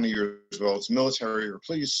after 20 years, well, it's military or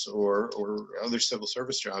police or other civil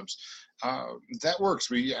service jobs. That works.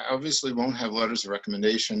 We obviously won't have letters of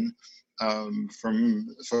recommendation from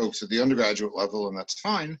folks at the undergraduate level, and that's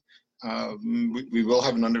fine. We will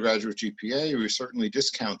have an undergraduate GPA. We certainly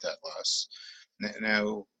discount that less.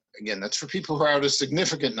 Now, again, that's for people who are out a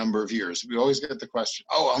significant number of years. We always get the question,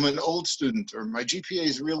 oh, I'm an old student, or my GPA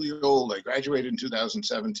is really old. I graduated in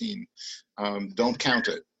 2017. Don't count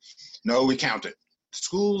it. No, we count it.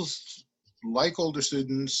 Schools like older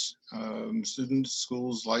students,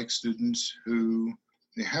 schools like students who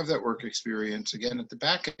have that work experience. Again, at the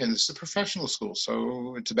back end, it's a professional school,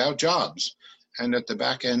 so it's about jobs. And at the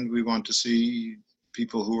back end, we want to see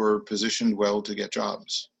people who are positioned well to get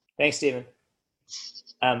jobs. Thanks, Stephen.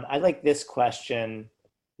 I like this question.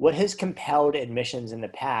 What has compelled admissions in the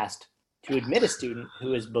past to admit a student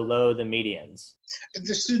who is below the medians?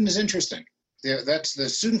 The student is interesting. Yeah, that's the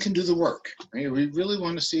student can do the work. Right? We really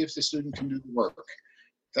want to see if the student can do the work.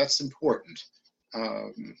 That's important.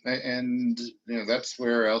 And that's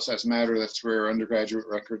where LSATs matter. That's where undergraduate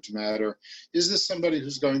records matter. Is this somebody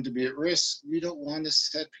who's going to be at risk? We don't want to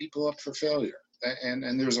set people up for failure.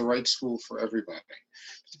 And there's a right school for everybody.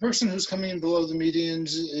 The person who's coming in below the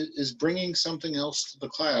medians is bringing something else to the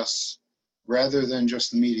class rather than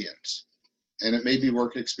just the medians. And it may be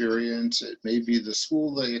work experience, it may be the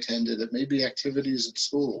school they attended, it may be activities at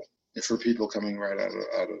school if for people coming right out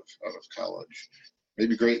of college.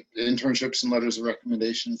 Maybe great internships and letters of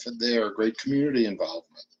recommendation for there, great community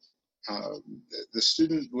involvement. The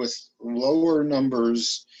student with lower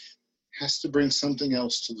numbers has to bring something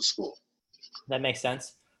else to the school. That makes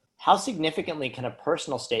sense. How significantly can a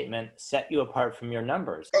personal statement set you apart from your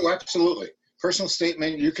numbers? Oh, absolutely. Personal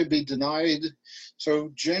statement, you could be denied.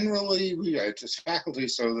 So generally, it's faculty,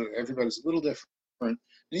 so that everybody's a little different, and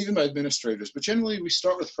even by administrators, but generally we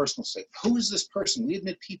start with personal statement. Who is this person? We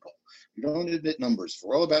admit people. We don't admit numbers. If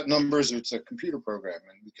we're all about numbers, it's a computer program,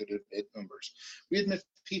 and we could admit numbers. We admit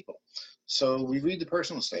people. So we read the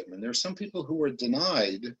personal statement. There are some people who are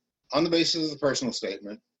denied on the basis of the personal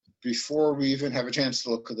statement before we even have a chance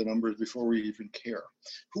to look at the numbers, before we even care.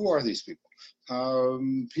 Who are these people?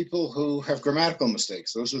 People who have grammatical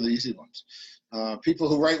mistakes. Those are the easy ones. People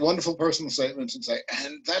who write wonderful personal statements and say,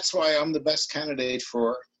 and that's why I'm the best candidate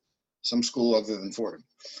for some school other than Fordham.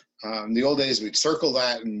 In the old days, we'd circle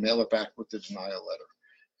that and mail it back with the denial letter.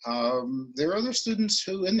 There are other students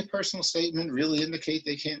who in the personal statement really indicate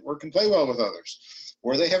they can't work and play well with others,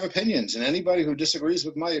 or they have opinions, and anybody who disagrees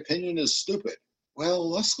with my opinion is stupid. Well,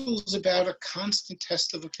 law school is about a constant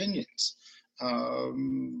test of opinions.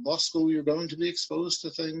 Law school, you're going to be exposed to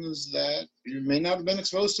things that you may not have been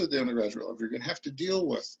exposed to at the undergraduate level. You're going to have to deal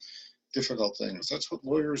with difficult things. That's what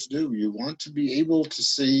lawyers do. You want to be able to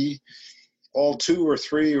see all 2 or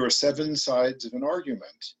 3 or 7 sides of an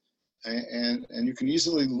argument, and you can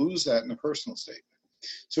easily lose that in a personal statement.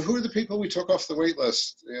 So who are the people we took off the wait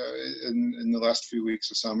list in the last few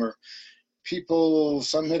weeks of summer? People,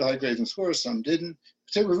 some had high grades and scores, some didn't,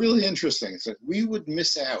 but they were really interesting. It's like we would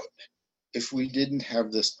miss out if we didn't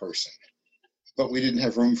have this person, but we didn't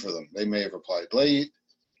have room for them. They may have applied late.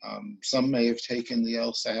 Some may have taken the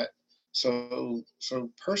LSAT. So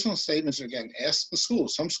personal statements, again, ask the school.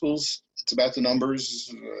 Some schools, it's about the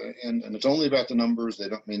numbers, and it's only about the numbers. They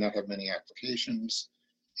may not have many applications.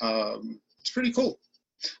 It's pretty cool.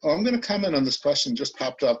 Oh, I'm going to comment on this question just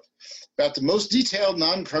popped up about the most detailed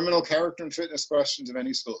non-criminal character and fitness questions of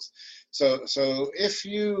any schools. So if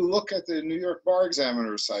you look at the New York Bar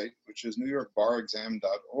Examiner site, which is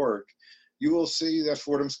newyorkbarexam.org, you will see that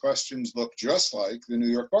Fordham's questions look just like the New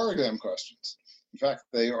York Bar Exam questions. In fact,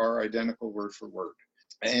 they are identical word for word.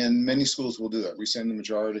 And many schools will do that. We send the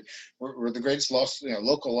majority. We're the greatest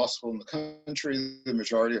local law school in the country. The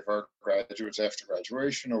majority of our graduates after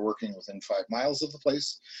graduation are working within 5 miles of the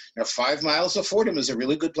place. 5 miles of Fordham is a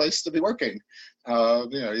really good place to be working.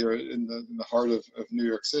 You're in the heart of New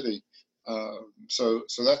York City. So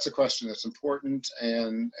that's a question that's important,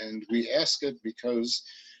 and we ask it because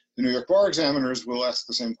the New York Bar Examiners will ask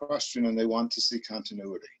the same question, and they want to see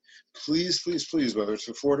continuity. Please, please, please, whether it's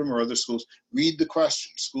for Fordham or other schools, read the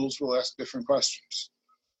questions. Schools will ask different questions.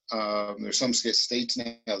 There's some states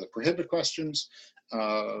now that prohibit questions.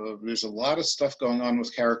 There's a lot of stuff going on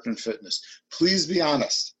with character and fitness. Please be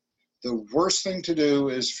honest. The worst thing to do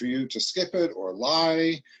is for you to skip it or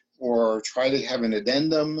lie or try to have an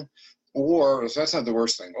addendum, or if that's not the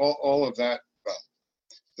worst thing. All of that,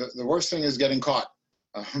 well, the worst thing is getting caught.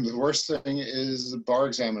 The worst thing is the bar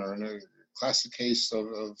examiner. And a classic case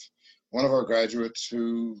of one of our graduates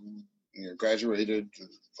who graduated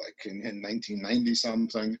like in 1990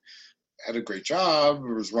 something, had a great job,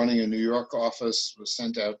 was running a New York office, was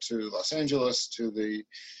sent out to Los Angeles to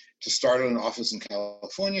start an office in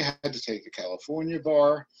California, had to take the California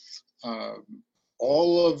bar.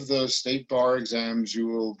 All of the state bar exams, you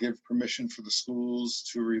will give permission for the schools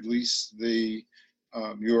to release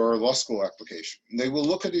your law school application. They will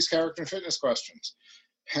look at these character and fitness questions.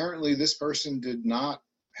 Apparently this person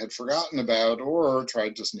had forgotten about or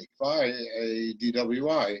tried to sneak by a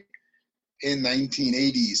DWI in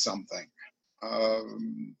 1980 something.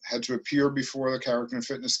 Had to appear before the Character and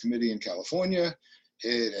Fitness Committee in California.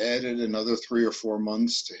 It added another 3 or 4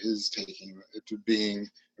 months to being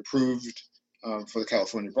approved for the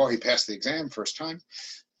California bar. He passed the exam first time.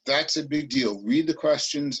 That's a big deal. Read the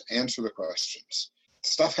questions, answer the questions.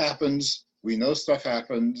 Stuff happens. We know stuff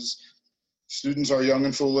happens. Students are young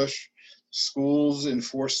and foolish. Schools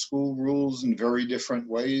enforce school rules in very different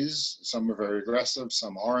ways. Some are very aggressive,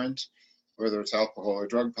 some aren't, whether it's alcohol or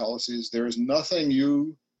drug policies. There is nothing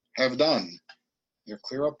you have done,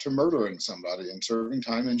 clear up to murdering somebody and serving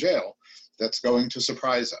time in jail, that's going to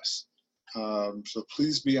surprise us. So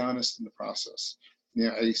please be honest in the process.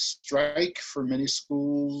 A strike for many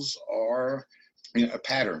schools are a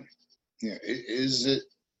pattern. Is it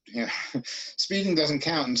speeding doesn't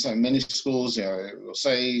count in some many schools. It will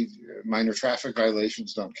say minor traffic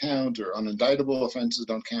violations don't count, or unindictable offenses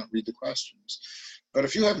don't count. Read the questions. But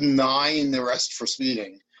if you have 9 arrests for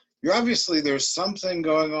speeding, there's something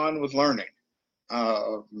going on with learning,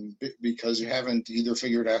 because you haven't either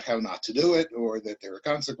figured out how not to do it, or that there are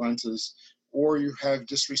consequences, or you have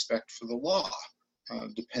disrespect for the law,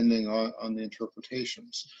 depending on the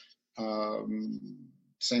interpretations.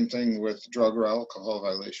 Same thing with drug or alcohol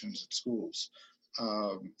violations at schools.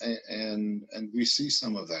 And we see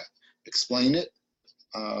some of that. Explain it.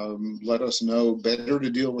 Let us know. Better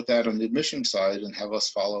to deal with that on the admission side and have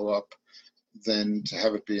us follow up than to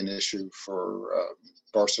have it be an issue for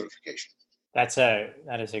bar certification. That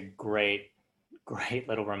is a great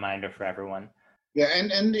little reminder for everyone. Yeah,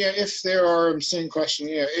 and if there are, I'm seeing question,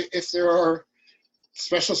 if there are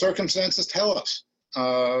special circumstances, tell us.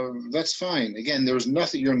 That's fine. Again, there's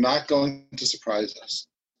nothing, you're not going to surprise us.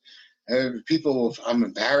 People, I'm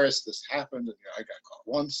embarrassed, this happened, and I got caught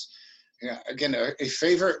once. Again, a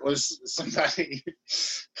favorite was somebody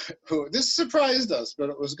who, this surprised us, but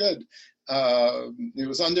it was good. He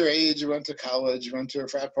was underage, went to college, went to a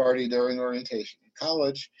frat party during orientation. In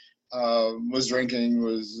college, was drinking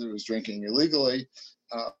illegally.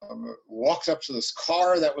 Walked up to this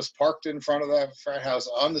car that was parked in front of that frat house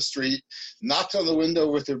on the street, knocked on the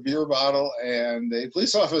window with their beer bottle, and a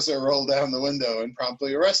police officer rolled down the window and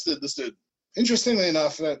promptly arrested the student. Interestingly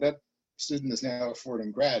enough, that student is now a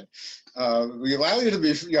Fordham grad. We allow you to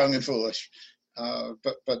be young and foolish,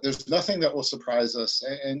 but there's nothing that will surprise us.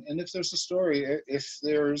 And if there's a story, if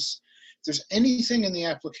there's anything in the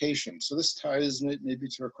application, so this ties maybe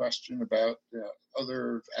to a question about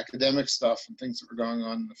other academic stuff and things that were going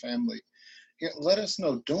on in the family, let us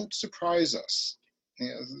know. Don't surprise us.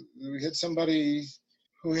 We had somebody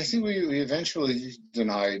who I think we eventually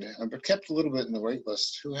denied, but kept a little bit in the wait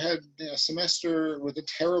list, who had a semester with a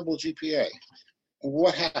terrible GPA.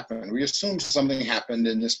 What happened? We assumed something happened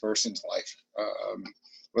in this person's life,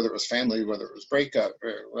 whether it was family, whether it was breakup,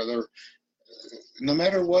 whether, no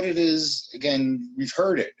matter what it is, again, we've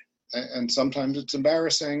heard it, and sometimes it's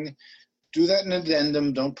embarrassing. Do that in an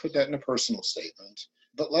addendum. Don't put that in a personal statement.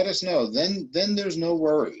 But let us know. Then there's no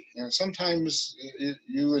worry. Sometimes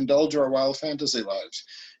you indulge our wild fantasy lives,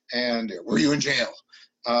 and were you in jail?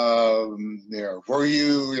 Were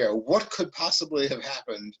you? What could possibly have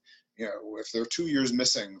happened? If there are 2 years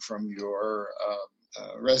missing from your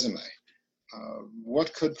resume,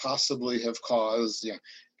 what could possibly have caused?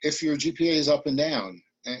 If your GPA is up and down,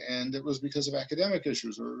 and it was because of academic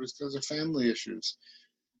issues or it was because of family issues.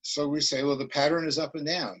 So we say, well, the pattern is up and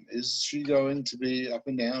down. Is she going to be up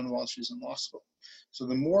and down while she's in law school? So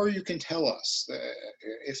the more you can tell us,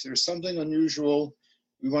 if there's something unusual,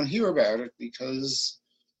 we want to hear about it, because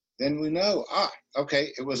then we know,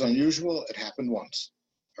 okay, it was unusual, it happened once,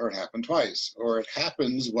 or it happened twice, or it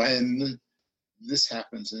happens when this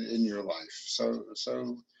happens in your life. So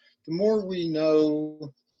the more we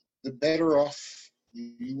know, the better off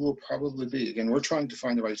you will probably be. Again, we're trying to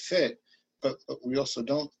find the right fit, but we also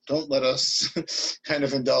don't let us kind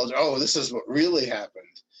of indulge, this is what really happened.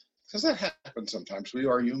 Because that happens sometimes. We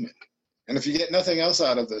are human. And if you get nothing else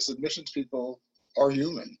out of this, admissions people are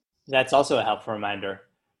human. That's also a helpful reminder.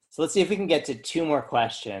 So let's see if we can get to 2 more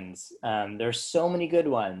questions. There's so many good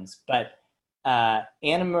ones, but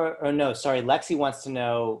Lexi wants to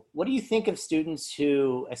know, what do you think of students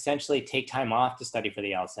who essentially take time off to study for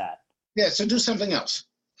the LSAT? Yeah, so do something else.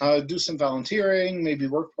 Do some volunteering, maybe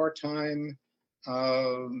work part-time.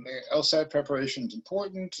 LSAT preparation is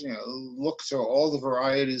important. Look to all the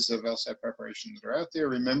varieties of LSAT preparation that are out there.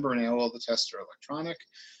 Remember, now all the tests are electronic.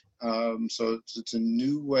 So it's a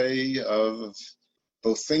new way of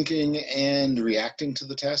both thinking and reacting to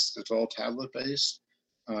the test. It's all tablet-based.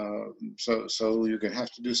 So you're going to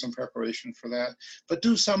have to do some preparation for that. But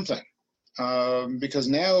do something. Because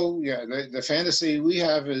now, the fantasy we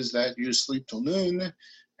have is that you sleep till noon,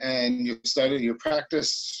 and you study, you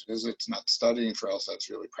practice, because it's not studying for LSAT, it's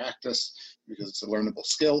really practice, because it's a learnable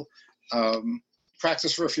skill.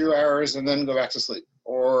 Practice for a few hours and then go back to sleep,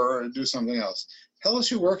 or do something else. Tell us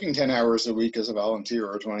you're working 10 hours a week as a volunteer,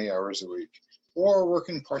 or 20 hours a week, or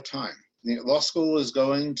working part-time. Law school is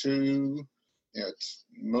going to,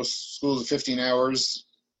 most schools are 15 hours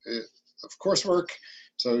of coursework.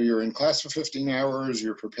 So you're in class for 15 hours,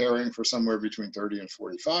 you're preparing for somewhere between 30 and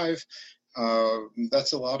 45.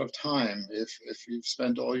 That's a lot of time if you've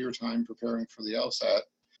spent all your time preparing for the LSAT.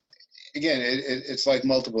 Again, it's like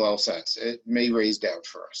multiple LSATs. It may raise doubt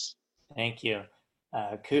for us. Thank you.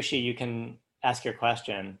 Kushi, you can ask your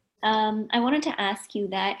question. I wanted to ask you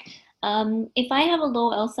that If I have a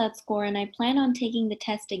low LSAT score and I plan on taking the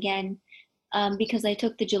test again, because I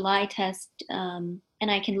took the July test, and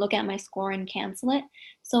I can look at my score and cancel it.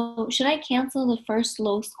 So should I cancel the first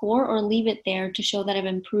low score or leave it there to show that I've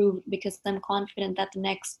improved because I'm confident that the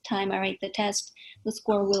next time I write the test, the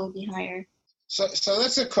score will be higher? So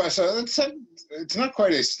that's a question. It's not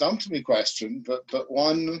quite a stumped me question, but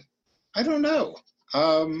one, I don't know.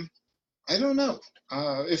 I don't know.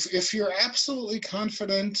 If you're absolutely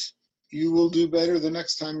confident you will do better the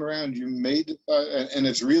next time around, you may, and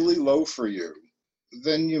it's really low for you,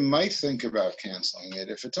 then you might think about canceling it.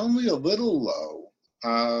 If it's only a little low,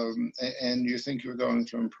 and you think you're going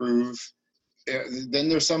to improve, then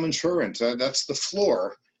there's some insurance. That's the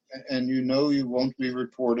floor, and you know you won't be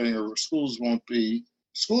reporting, or schools won't be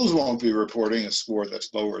reporting a score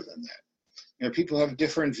that's lower than that. You know, people have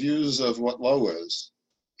different views of what low is.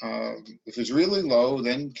 If it's really low,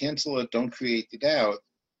 then cancel it. Don't create the doubt.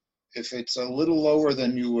 If it's a little lower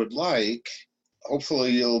than you would like,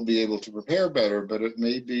 hopefully you'll be able to prepare better, but it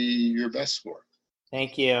may be your best score.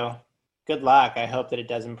 Thank you. Good luck. I hope that it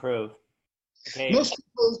does improve. Okay. Most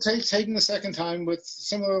people taking the second time with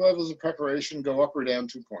similar levels of preparation go up or down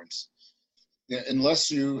 2 points. Yeah, unless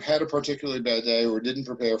you had a particularly bad day or didn't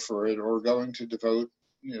prepare for it, or going to devote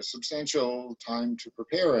substantial time to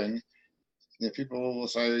preparing. People will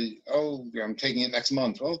say, oh, I'm taking it next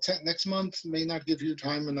month. Well, next month may not give you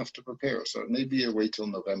time enough to prepare, so it may be a wait till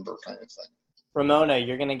November kind of thing. Ramona,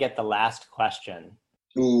 you're going to get the last question.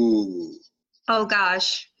 Ooh. Oh,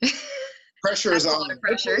 gosh. Pressure is on. A lot of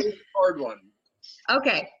pressure. Hard one.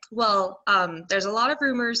 Okay. Well, there's a lot of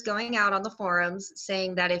rumors going out on the forums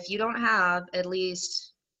saying that if you don't have at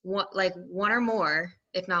least one or more,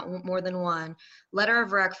 if not more than one, letter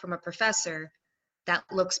of rec from a professor, that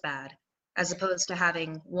looks bad, as opposed to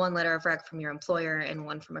having one letter of rec from your employer and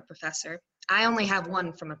one from a professor. I only have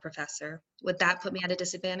one from a professor. Would that put me at a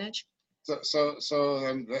disadvantage? So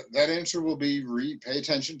that answer will be pay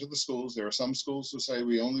attention to the schools. There are some schools who say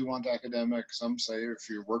we only want academic. Some say if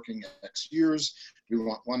you're working X years, we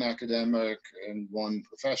want one academic and one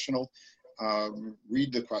professional.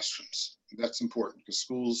 Read the questions. That's important because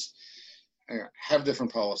schools have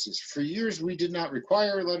different policies. For years, we did not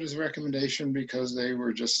require letters of recommendation because they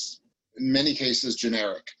were just, in many cases,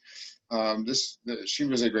 generic. She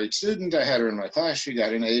was a great student. I had her in my class. She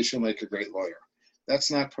got an A. She'll make a great lawyer.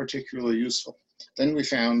 That's not particularly useful. Then we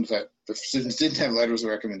found that the students didn't have letters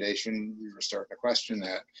of recommendation. We were starting to question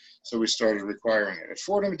that, so we started requiring it. At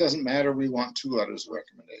Fordham, it doesn't matter. We want 2 letters of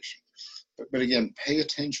recommendation. But again, pay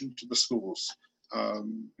attention to the schools,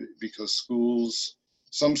 because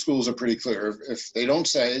some schools are pretty clear. If they don't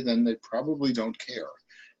say, then they probably don't care.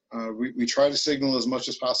 We try to signal as much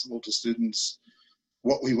as possible to students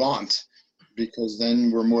what we want, because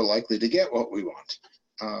then we're more likely to get what we want.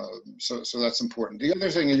 So that's important. The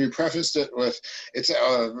other thing, and you prefaced it with, it's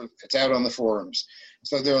out on the forums.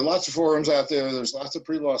 So there are lots of forums out there. There's lots of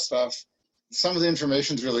pre-law stuff. Some of the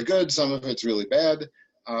information is really good. Some of it's really bad.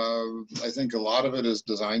 I think a lot of it is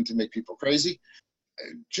designed to make people crazy.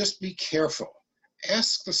 Just be careful.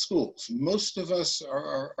 Ask the schools. Most of us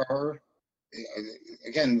are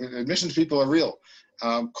again, admissions people are real.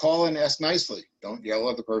 Call and ask nicely. Don't yell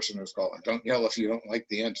at the person who's calling. Don't yell if you don't like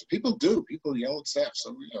the answer. People do. People yell at staff,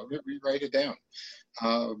 so we write it down.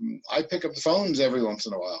 I pick up the phones every once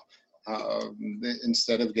in a while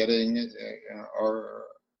instead of getting our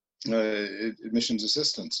admissions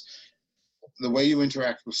assistants. The way you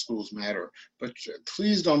interact with schools matter, but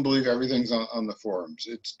please don't believe everything's on the forums.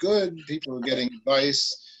 It's good. People are getting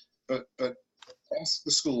advice, but ask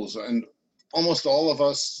the schools. And almost all of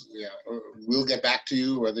us, we'll get back to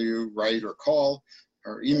you, whether you write or call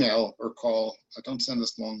or email or call. Don't send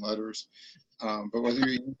us long letters, but whether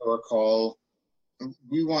you email or call,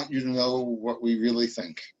 we want you to know what we really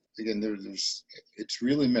think. Again, it's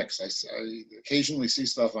really mixed. I occasionally see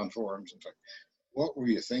stuff on forums and think, what were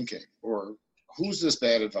you thinking? Or who's this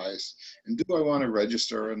bad advice? And do I want to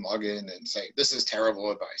register and log in and say, this is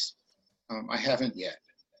terrible advice? I haven't yet,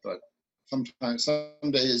 but sometimes,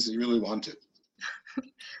 some days you really want to.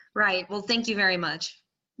 Right. Well, thank you very much.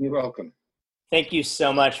 You're welcome. Thank you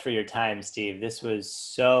so much for your time, Steve. This was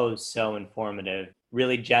so informative,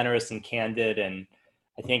 really generous and candid, and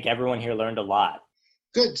I think everyone here learned a lot.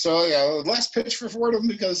 Good. So last pitch for Fordham,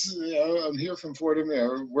 because I'm here from Fordham.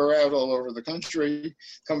 We're out all over the country.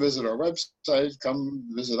 Come visit our website. Come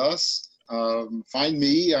visit us. Find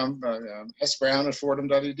me. I'm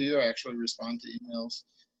sbrown@fordham.edu. I actually respond to emails.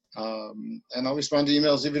 And I'll respond to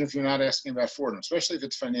emails even if you're not asking about Fordham, especially if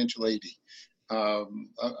it's financial aid.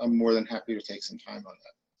 I'm more than happy to take some time on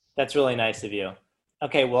that. That's really nice of you.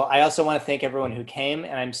 Okay, well, I also want to thank everyone who came,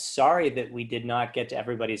 and I'm sorry that we did not get to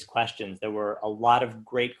everybody's questions. There were a lot of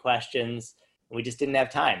great questions, and we just didn't have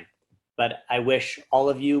time. But I wish all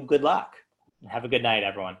of you good luck. Have a good night,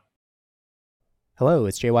 everyone. Hello,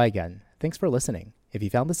 it's JY again. Thanks for listening. If you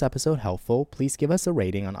found this episode helpful, please give us a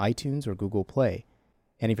rating on iTunes or Google Play.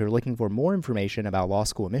 And if you're looking for more information about law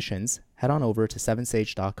school admissions, head on over to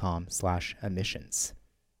 7sage.com/admissions.